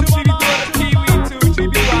mom, she be doing the Pee Wee too. She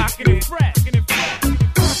be rocking it.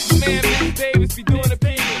 My man Miss Davis be doing the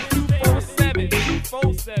Pee Wee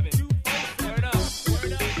 247. Word up.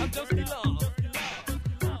 I'm just in love.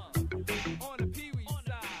 On the Pee Wee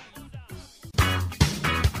side.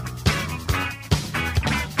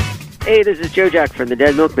 Hey, this is Joe Jack from the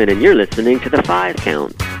Dead Milkmen, and you're listening to the 5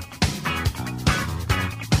 Count.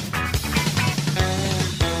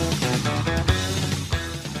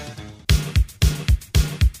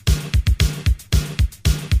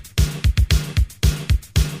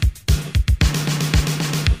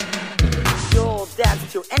 You'll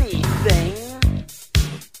dance to anything.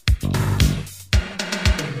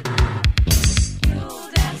 You'll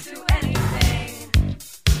dance to anything.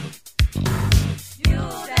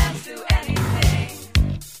 You'll dance to anything.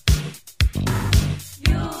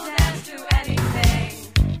 You'll dance to anything.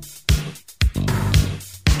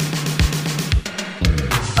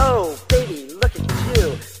 Oh, baby, look at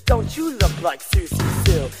you. Don't you look like Susie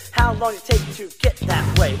Sue? How long it take to get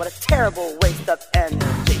that way? What a terrible waste of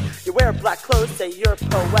energy. You wear black clothes, say you're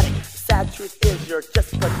poetic. The sad truth is you're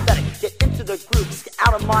just pathetic. Get into the group, just get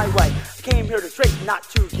out of my way. I came here to drink, not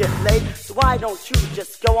to get laid. So why don't you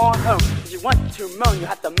just go on home? If you want to moan, you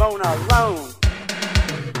have to moan alone.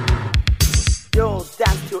 You'll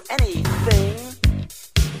dance to anything.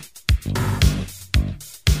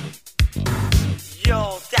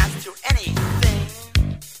 You'll dance to anything.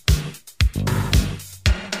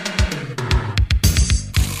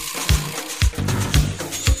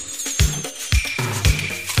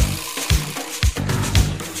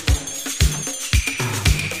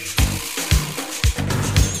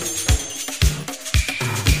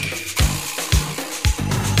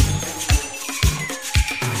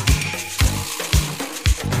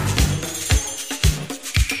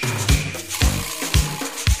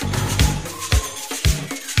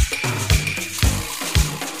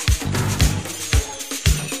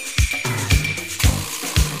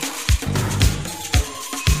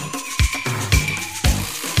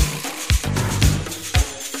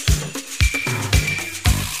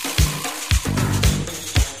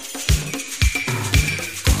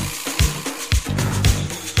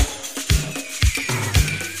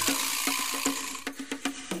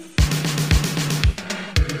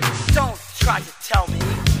 Don't try to tell me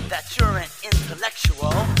that you're an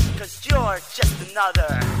intellectual, 'cause you're just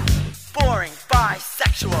another boring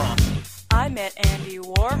bisexual. I met Andy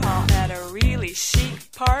Warhol at a really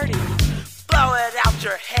chic party. Blow it out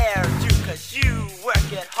your hair, dude, 'cause you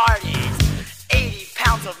work at Hardee's. 80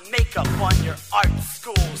 pounds of makeup on your art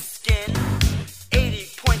school skin. 80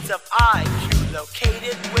 points of IQ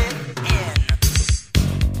located within.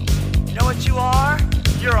 You know what you are?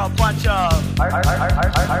 You're a bunch of art bag.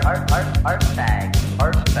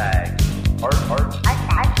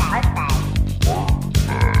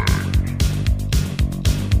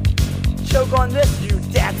 Choke on this, you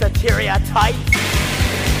danceteria type.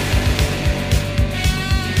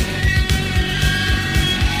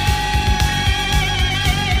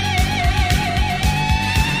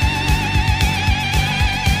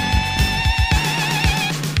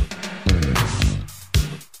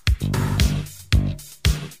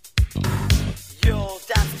 You'll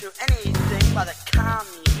dance to anything by the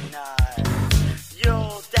communist.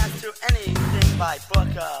 You'll dance to anything by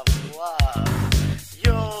Book of Love.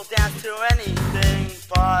 You'll dance to anything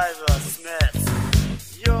by the Smiths.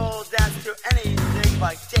 You'll dance to anything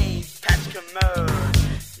by Dave Patchcommode.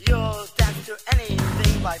 You'll dance to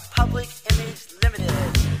anything by Public Image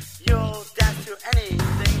Limited. You'll dance to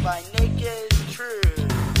anything by Naked Truth.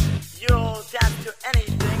 You'll dance to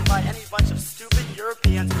anything by any bunch of stupid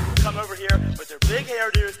Europeans who come over here with their big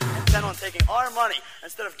hairdos and bent on taking our money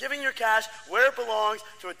instead of giving your cash where it belongs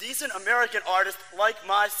to a decent American artist like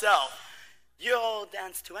myself. You'll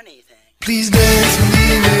dance to anything. Please dance and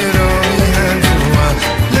leave it all behind for a while.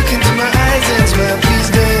 Look into my eyes and smile. Please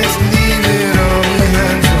dance and leave it all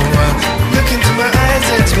behind for a while. Look into my eyes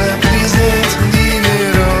and smile. Please dance and leave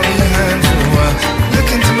it all behind for a while. Look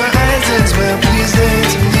into my eyes and smile. Please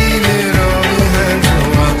dance and leave it all behind for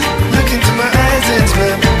a while. Look into my eyes and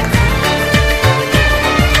smile. Please dance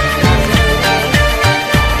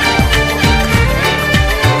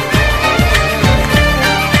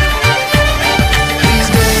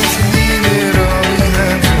and leave it all behind.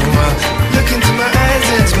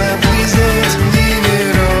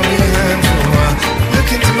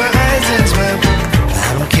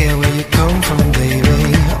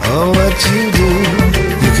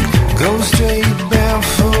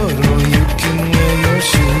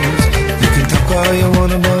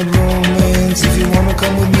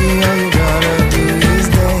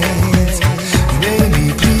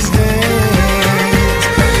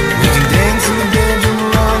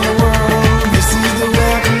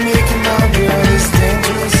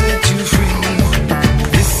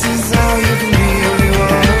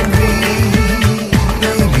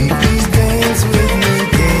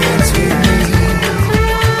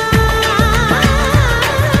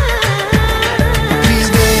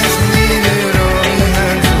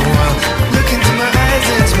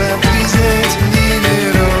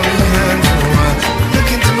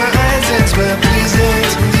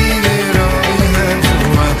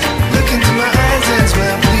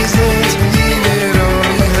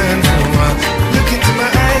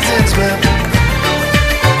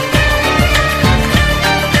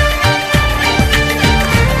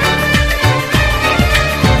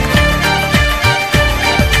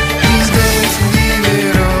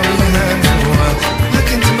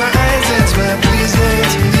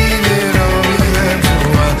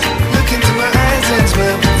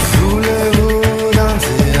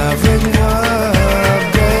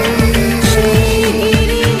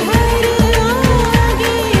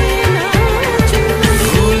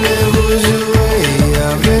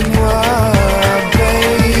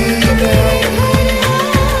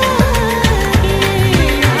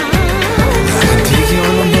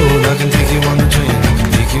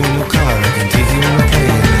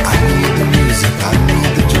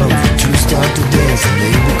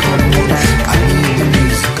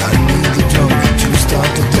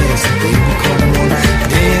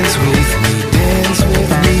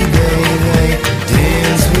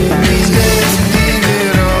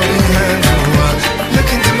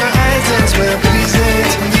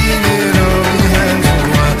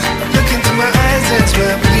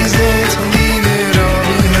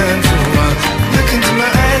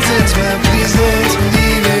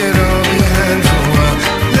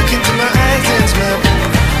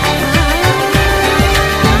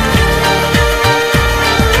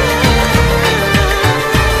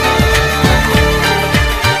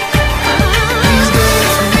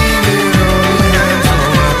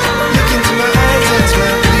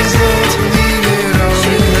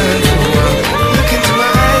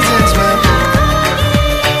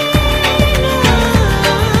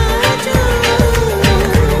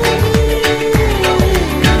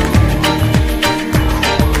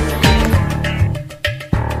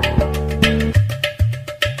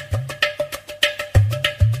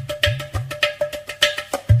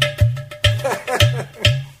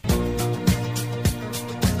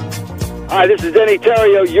 Hi, this is Denny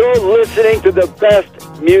Terrio. You're listening to the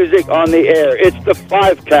best music on the air. It's the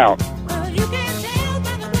 5 Count.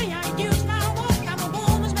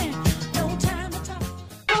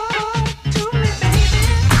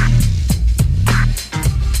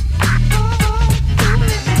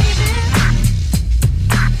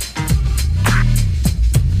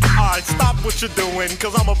 Alright, stop what you're doing,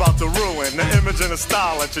 cause I'm about to ruin the image and the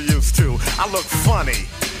style that you're used to. I look funny,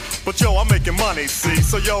 but yo, I'm making money, see?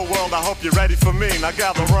 So yo, world, I hope you're ready for me. Now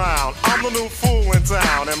gather round. I'm the new fool in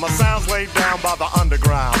town, and my sound's laid down by the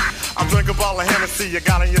underground. I drink a bottle of Hennessy you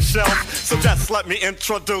got on your shelf, so just let me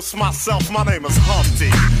introduce myself. My name is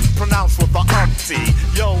Humpty, pronounced with the umpty.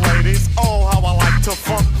 Yo, ladies, oh, how I like to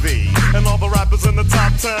funk thee. And all the rappers in the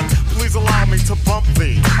top 10, please allow me to bump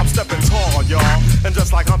thee. I'm stepping tall, y'all, and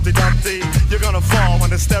just like Humpty Dumpty, you're gonna fall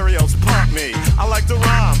when the stereos pump me. I like to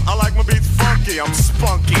rhyme, I like my beats funky, I'm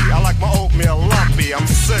spunky. I like my oatmeal lumpy, I'm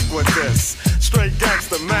sick with this. Straight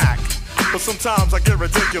gangster Mac. But sometimes I get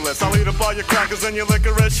ridiculous. I'll eat up all your crackers and your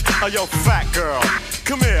licorice. Oh, yo, fat girl,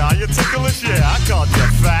 come here, are you ticklish? Yeah, I called you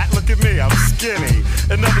fat. Look at me, I'm skinny.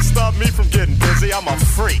 It never stopped me from getting busy. I'm a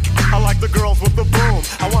freak. I like the girls with the boom.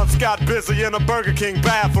 I once got busy in a Burger King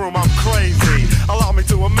bathroom. I'm crazy. Allow me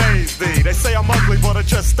to amaze thee. They say I'm ugly, but it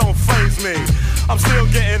just don't faze me. I'm still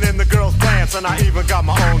getting in the girls' pants, and I even got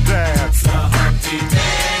my own dance. The Humpty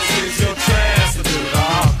Dance is your chance to do the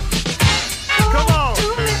hump. Come on.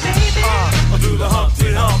 Do the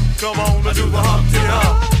Humpty Hump, come on and do the Humpty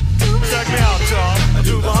Hump. Check me out, y'all. I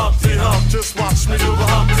do the Humpty Hump, just watch me do the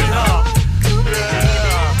Humpty Hump.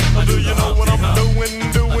 Yeah, do you know what I'm doing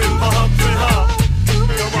the Humpty Hump?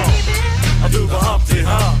 Come on, I do the Humpty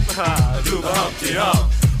Hump, I do the Humpty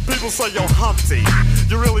Hump. People say, yo, Humpty,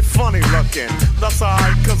 you're really funny looking. That's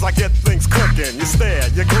alright, cause I get things cooking. You stare,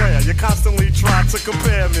 you glare, you constantly try to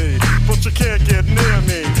compare me, but you can't get near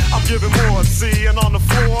me. I'm giving more C, and on the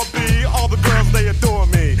floor B, all the girls, they adore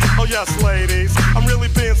me. Oh yes, ladies, I'm really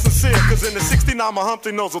being sincere, cause in the 69, my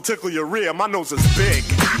Humpty nose will tickle your rear. My nose is big.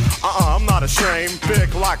 I'm not ashamed,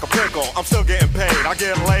 big like a pickle. I'm still getting paid, I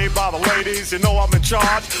get laid by the ladies. You know I'm in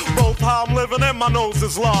charge, both how I'm living and my nose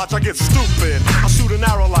is large. I get stupid, I shoot an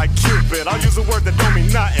arrow like Cupid. I use a word that don't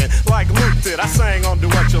mean nothing, like Luke did. I sang on Do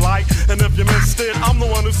What You Like, and if you missed it, I'm the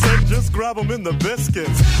one who said just grab them in the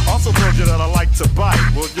biscuits. Also told you that I like to bite.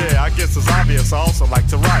 Well, yeah, I guess it's obvious I also like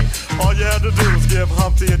to write. All you had to do was give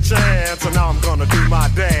Humpty a chance, and now I'm gonna do my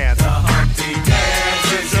dance. The Humpty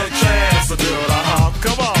Dance is your chance to do the hump.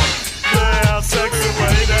 Come on, yeah, sexy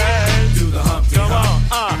lady. Do the Humpty Hump. Come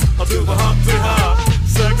on, I'll do the Humpty Hump.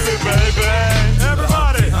 Sexy baby,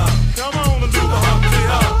 everybody, come on and do the Humpty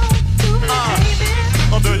Hump.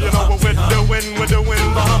 Oh, do you know what we're doing? We're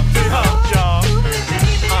doing the Humpty Hump, y'all.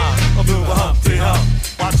 I'll do the Humpty Hump.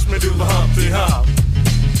 Watch me do the Humpty Hump.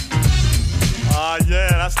 Yeah,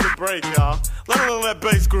 that's the break, y'all. Let that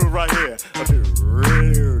bass groove right here.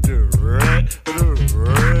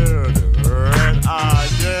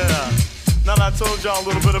 Yeah. Now that I told y'all a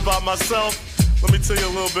little bit about myself, let me tell you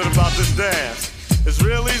a little bit about this dance. It's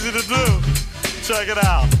real easy to do. Check it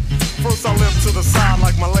out. First I limped to the side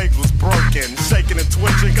like my leg was broken, shaking and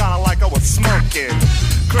twitching, kinda like I was smoking.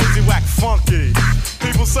 Crazy, whack, funky.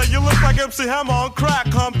 People say you look like MC Hammer on crack,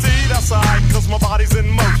 Humpty. That's alright, cause my body's in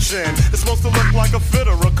motion. It's supposed to look like a fit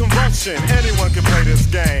or a convulsion. Anyone can play this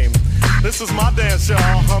game. This is my dance, y'all.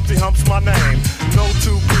 Humpty Hump's my name. No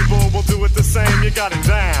two people will do it the same. You got it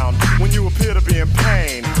down when you appear to be in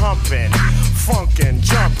pain. Humping, funkin',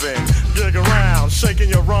 jumping, dig around, shaking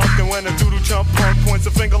your rump. And when a doodle jump punk points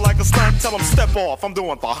a finger like a stunt, tell him step off, I'm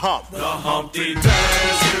doing the hump. The Humpty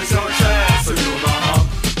Dance, here's your chance to do the hump.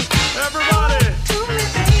 Everybody,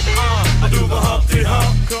 I do the Humpty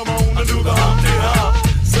Hump. Come on, I do the Humpty Hump.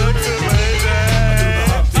 Sexy lady,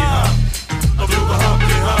 I do the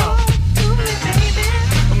Humpty Hump.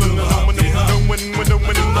 I'm doing the Humpty Hump. We're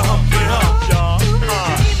doing the Humpty Hump, y'all.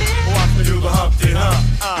 Watch me do the Humpty Hump.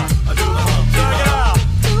 I do the Humpty Hump. Check it out,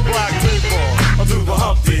 black people. I do the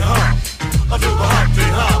Humpty Hump. I do the Humpty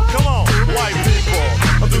Hump. Come on, white people.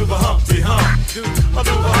 I do the Humpty Hump. I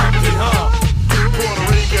do the Humpty Hump. Puerto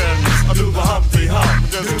Ricans, I do the Humpty Hump.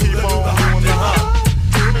 Just keep on doing the hump.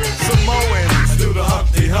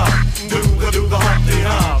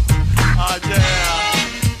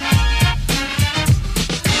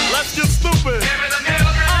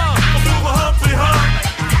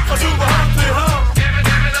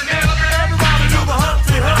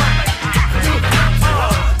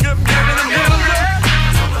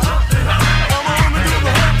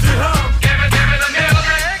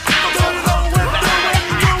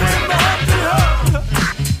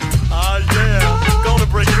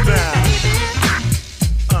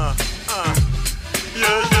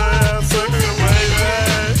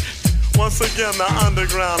 and the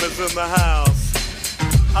underground is in the house.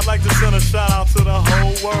 I'd like to send a shout out to the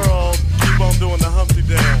whole world. Keep on doing the Humpty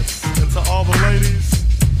Dance. And to all the ladies,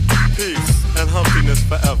 peace and humpiness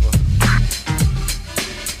forever.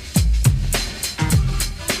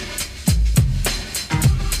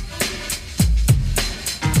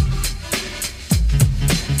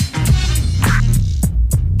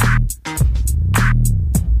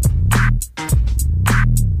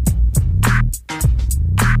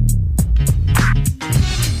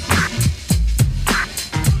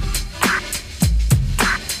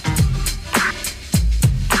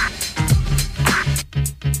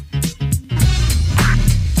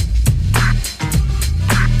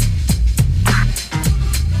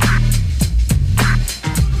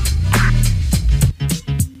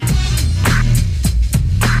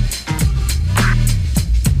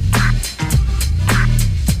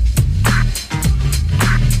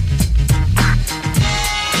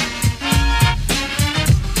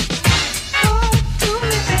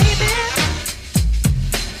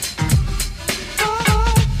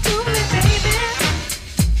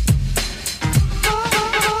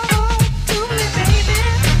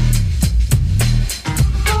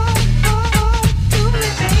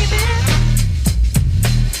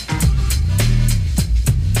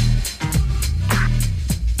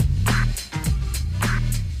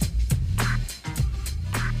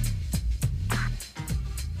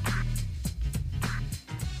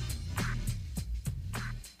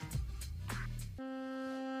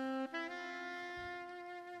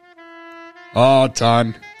 Oh,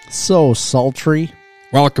 Ton. So sultry.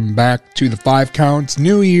 Welcome back to the 5 Counts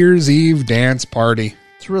New Year's Eve dance party.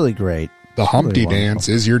 It's really great. The Humpty Dance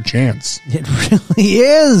is your chance. It really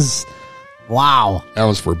is. Wow. That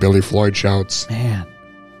was for Billy Floyd shouts. Man.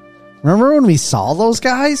 Remember when we saw those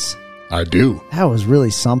guys? I do. That was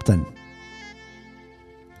really something.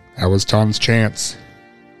 That was Ton's chance.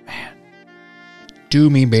 Man. Do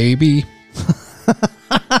me, baby.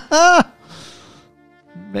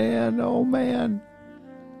 Man, oh man.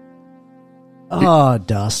 Oh,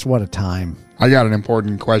 Dust, what a time. I got an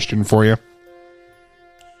important question for you.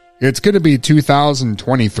 It's going to be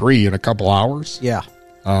 2023 in a couple hours. Yeah.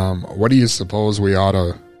 What do you suppose we ought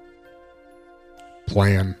to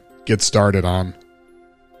plan, get started on,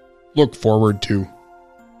 look forward to,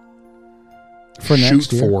 for shoot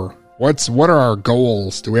next year? for? What are our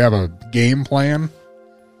goals? Do we have a game plan?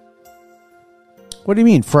 What do you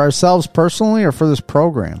mean? For ourselves personally or for this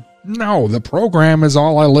program? No, the program is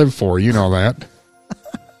all I live for. You know that.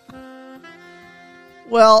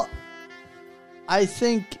 Well, I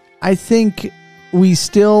think we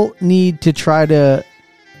still need to try to.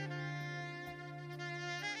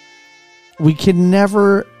 We can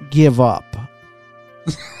never give up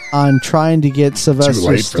on trying to get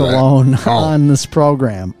Sylvester late for that. Stallone Oh. on this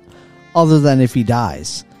program, other than if he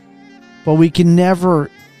dies. But we can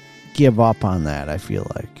never give up on that, I feel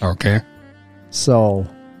like. Okay. So,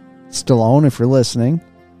 Stallone, if you're listening,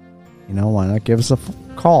 you know, why not give us a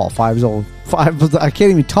call? 505. I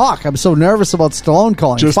can't even talk. I'm so nervous about Stallone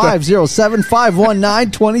calling. Just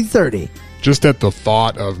 507-519-2030. Just at the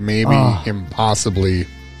thought of maybe him possibly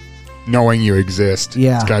knowing you exist.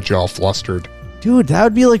 Yeah. It's got you all flustered. Dude, that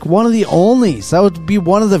would be like one of the onlys. That would be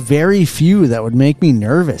one of the very few that would make me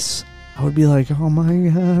nervous. I would be like, oh my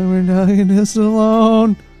God, we're talking to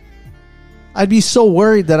Stallone. I'd be so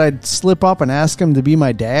worried that I'd slip up and ask him to be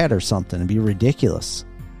my dad or something. It'd be ridiculous.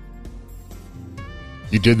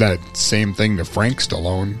 You did that same thing to Frank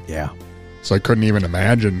Stallone. Yeah. So I couldn't even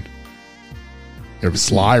imagine if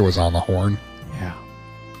Sly was on the horn. Yeah.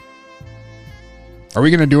 Are we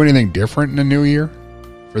going to do anything different in the new year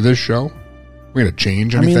for this show? We going to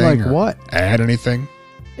change anything? like or what? Add anything?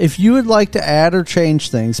 If you would like to add or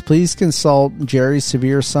change things, please consult Jerry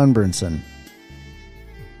Severe Sunburnson.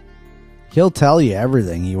 He'll tell you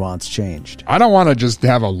everything he wants changed. I don't want to just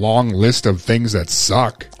have a long list of things that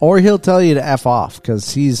suck. Or he'll tell you to F off,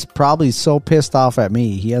 because he's probably so pissed off at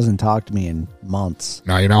me, he hasn't talked to me in months.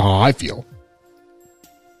 Now you know how I feel.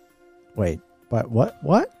 Wait, but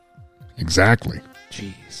what? Exactly.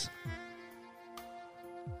 Jeez.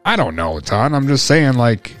 I don't know, Ton. I'm just saying,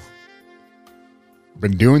 like,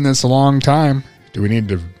 been doing this a long time. Do we need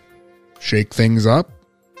to shake things up?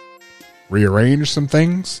 Rearrange some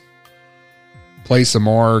things? Play some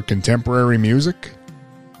more contemporary music?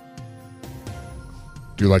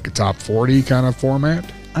 Do like a top 40 kind of format?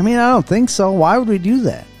 I mean, I don't think so. Why would we do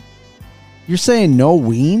that? You're saying no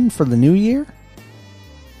Ween for the new year?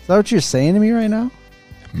 Is that what you're saying to me right now?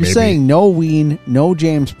 You're Maybe. saying no Ween, no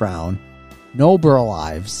James Brown, no Burl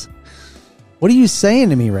Ives. What are you saying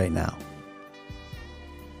to me right now?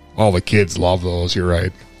 All the kids love those, you're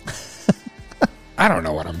right. I don't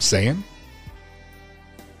know what I'm saying.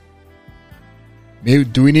 Maybe,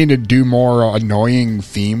 do we need to do more annoying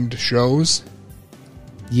themed shows?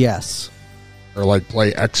 Yes. Or like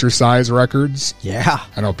play exercise records? Yeah.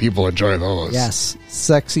 I know people enjoy those. Yes.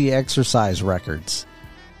 Sexy exercise records.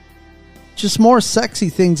 Just more sexy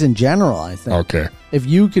things in general, I think. Okay. If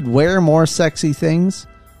you could wear more sexy things.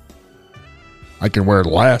 I can wear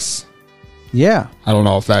less. Yeah. I don't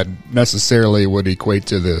know if that necessarily would equate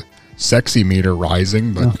to the sexy meter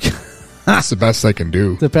rising, but that's the best I can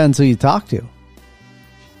do. Depends who you talk to. You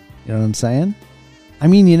know what I'm saying? I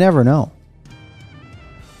mean, you never know.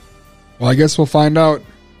 Well, I guess we'll find out.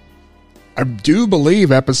 I do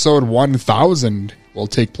believe episode 1000 will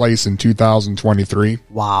take place in 2023.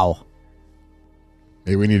 Wow.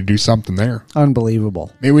 Maybe we need to do something there.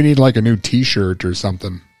 Unbelievable. Maybe we need like a new t-shirt or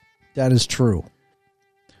something. That is true.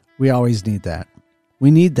 We always need that.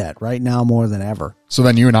 We need that right now more than ever. So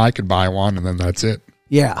then you and I could buy one and then that's it.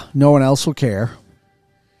 Yeah. No one else will care.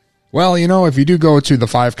 Well, you know, if you do go to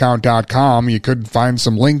the5count.com, you could find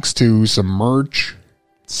some links to some merch.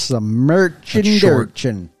 Some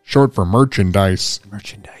merchandise. Short for merchandise.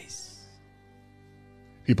 Merchandise.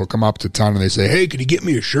 People come up to Ton and they say, hey, can you get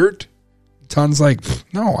me a shirt? Ton's like,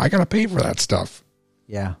 no, I got to pay for that stuff.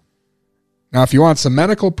 Yeah. Now, if you want some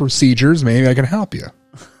medical procedures, maybe I can help you.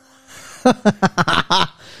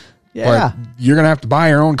 Yeah. But you're going to have to buy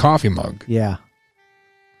your own coffee mug. Yeah.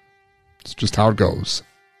 It's just how it goes.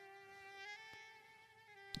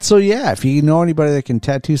 So, yeah, if you know anybody that can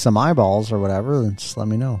tattoo some eyeballs or whatever, then just let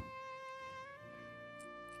me know.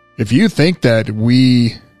 If you think that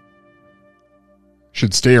we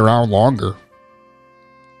should stay around longer,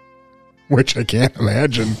 which I can't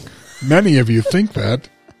imagine many of you think that,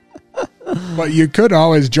 but you could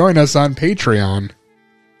always join us on Patreon.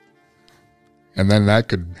 And then that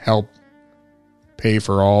could help pay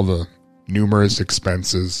for all the numerous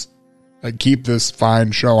expenses that keep this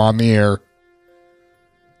fine show on the air.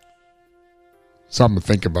 Something to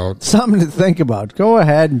think about. Something to think about. Go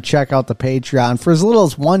ahead and check out the Patreon for as little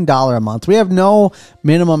as $1 a month. We have no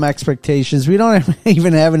minimum expectations. We don't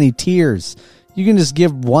even have any tiers. You can just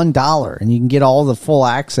give $1 and you can get all the full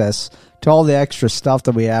access to all the extra stuff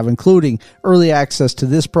that we have, including early access to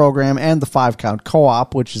this program and the 5-Count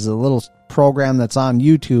Co-op, which is a little program that's on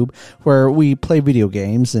YouTube where we play video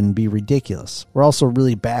games and be ridiculous. We're also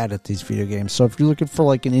really bad at these video games. So if you're looking for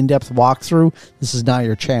like an in-depth walkthrough, this is not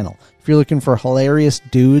your channel. If you're looking for hilarious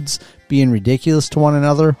dudes being ridiculous to one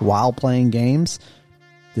another while playing games,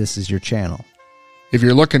 this is your channel. If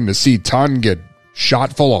you're looking to see Ton get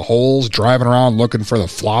shot full of holes driving around looking for the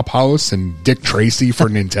Flop House and Dick Tracy for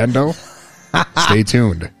Nintendo, stay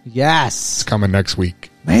tuned. Yes. It's coming next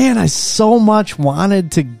week. Man, I so much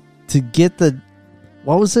wanted to get the,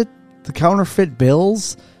 what was it? The counterfeit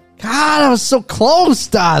bills? God, I was so close,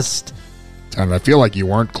 Dust. And I feel like you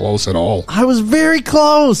weren't close at all. I was very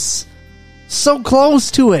close. So close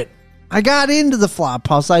to it. I got into the Flop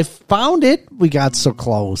House. I found it. We got so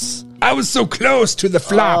close. I was so close to the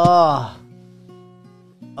flop.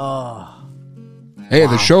 Hey,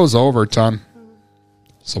 the show's over, Ton.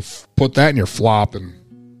 So put that in your flop and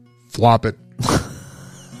flop it.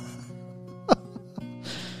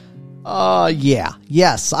 Yeah.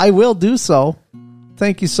 Yes, I will do so.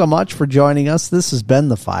 Thank you so much for joining us. This has been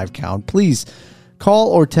the 5-Count. Please call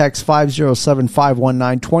or text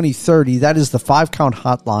 507-519-2030. That is the 5-Count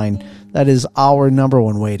hotline. That is our number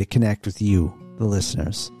one way to connect with you, the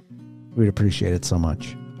listeners. We'd appreciate it so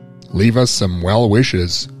much. Leave us some well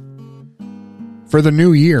wishes for the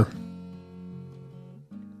new year.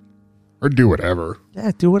 Or do whatever.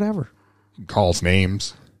 Yeah, do whatever. Call us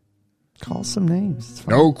names. Call some names. It's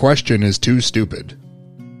fine. No question is too stupid.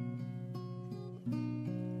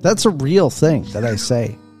 That's a real thing that I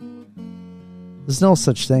say. There's no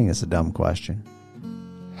such thing as a dumb question.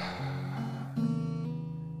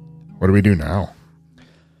 What do we do now?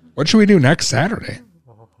 What should we do next Saturday?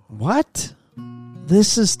 What?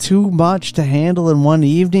 This is too much to handle in one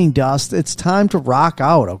evening, Dust. It's time to rock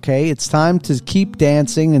out, okay? It's time to keep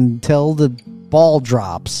dancing until the ball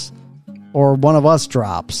drops. Or one of us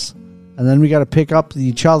drops. And then we got to pick up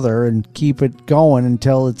each other and keep it going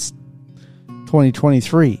until it's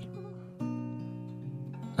 2023.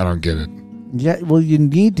 I don't get it. Yeah, well, you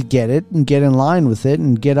need to get it and get in line with it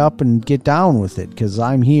and get up and get down with it because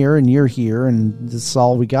I'm here and you're here and this is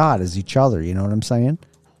all we got is each other. You know what I'm saying?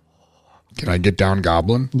 Can I get down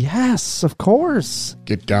Goblin? Yes, of course.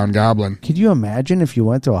 Get down Goblin. Could you imagine if you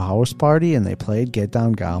went to a house party and they played Get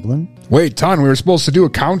Down Goblin? Wait, Ton, we were supposed to do a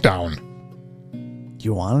countdown. Do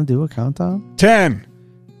you want to do a countdown? 10,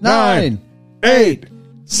 9, 8,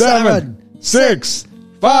 7, 6,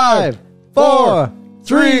 5, 4,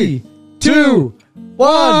 3, 2,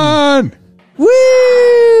 1. Woo!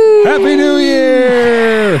 Happy New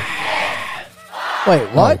Year! Wait,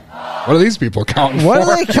 what? What are these people counting What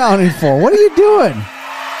for? are they counting for? What are you doing?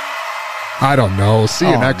 I don't know. See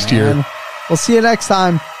you next year. We'll see you next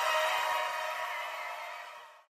time.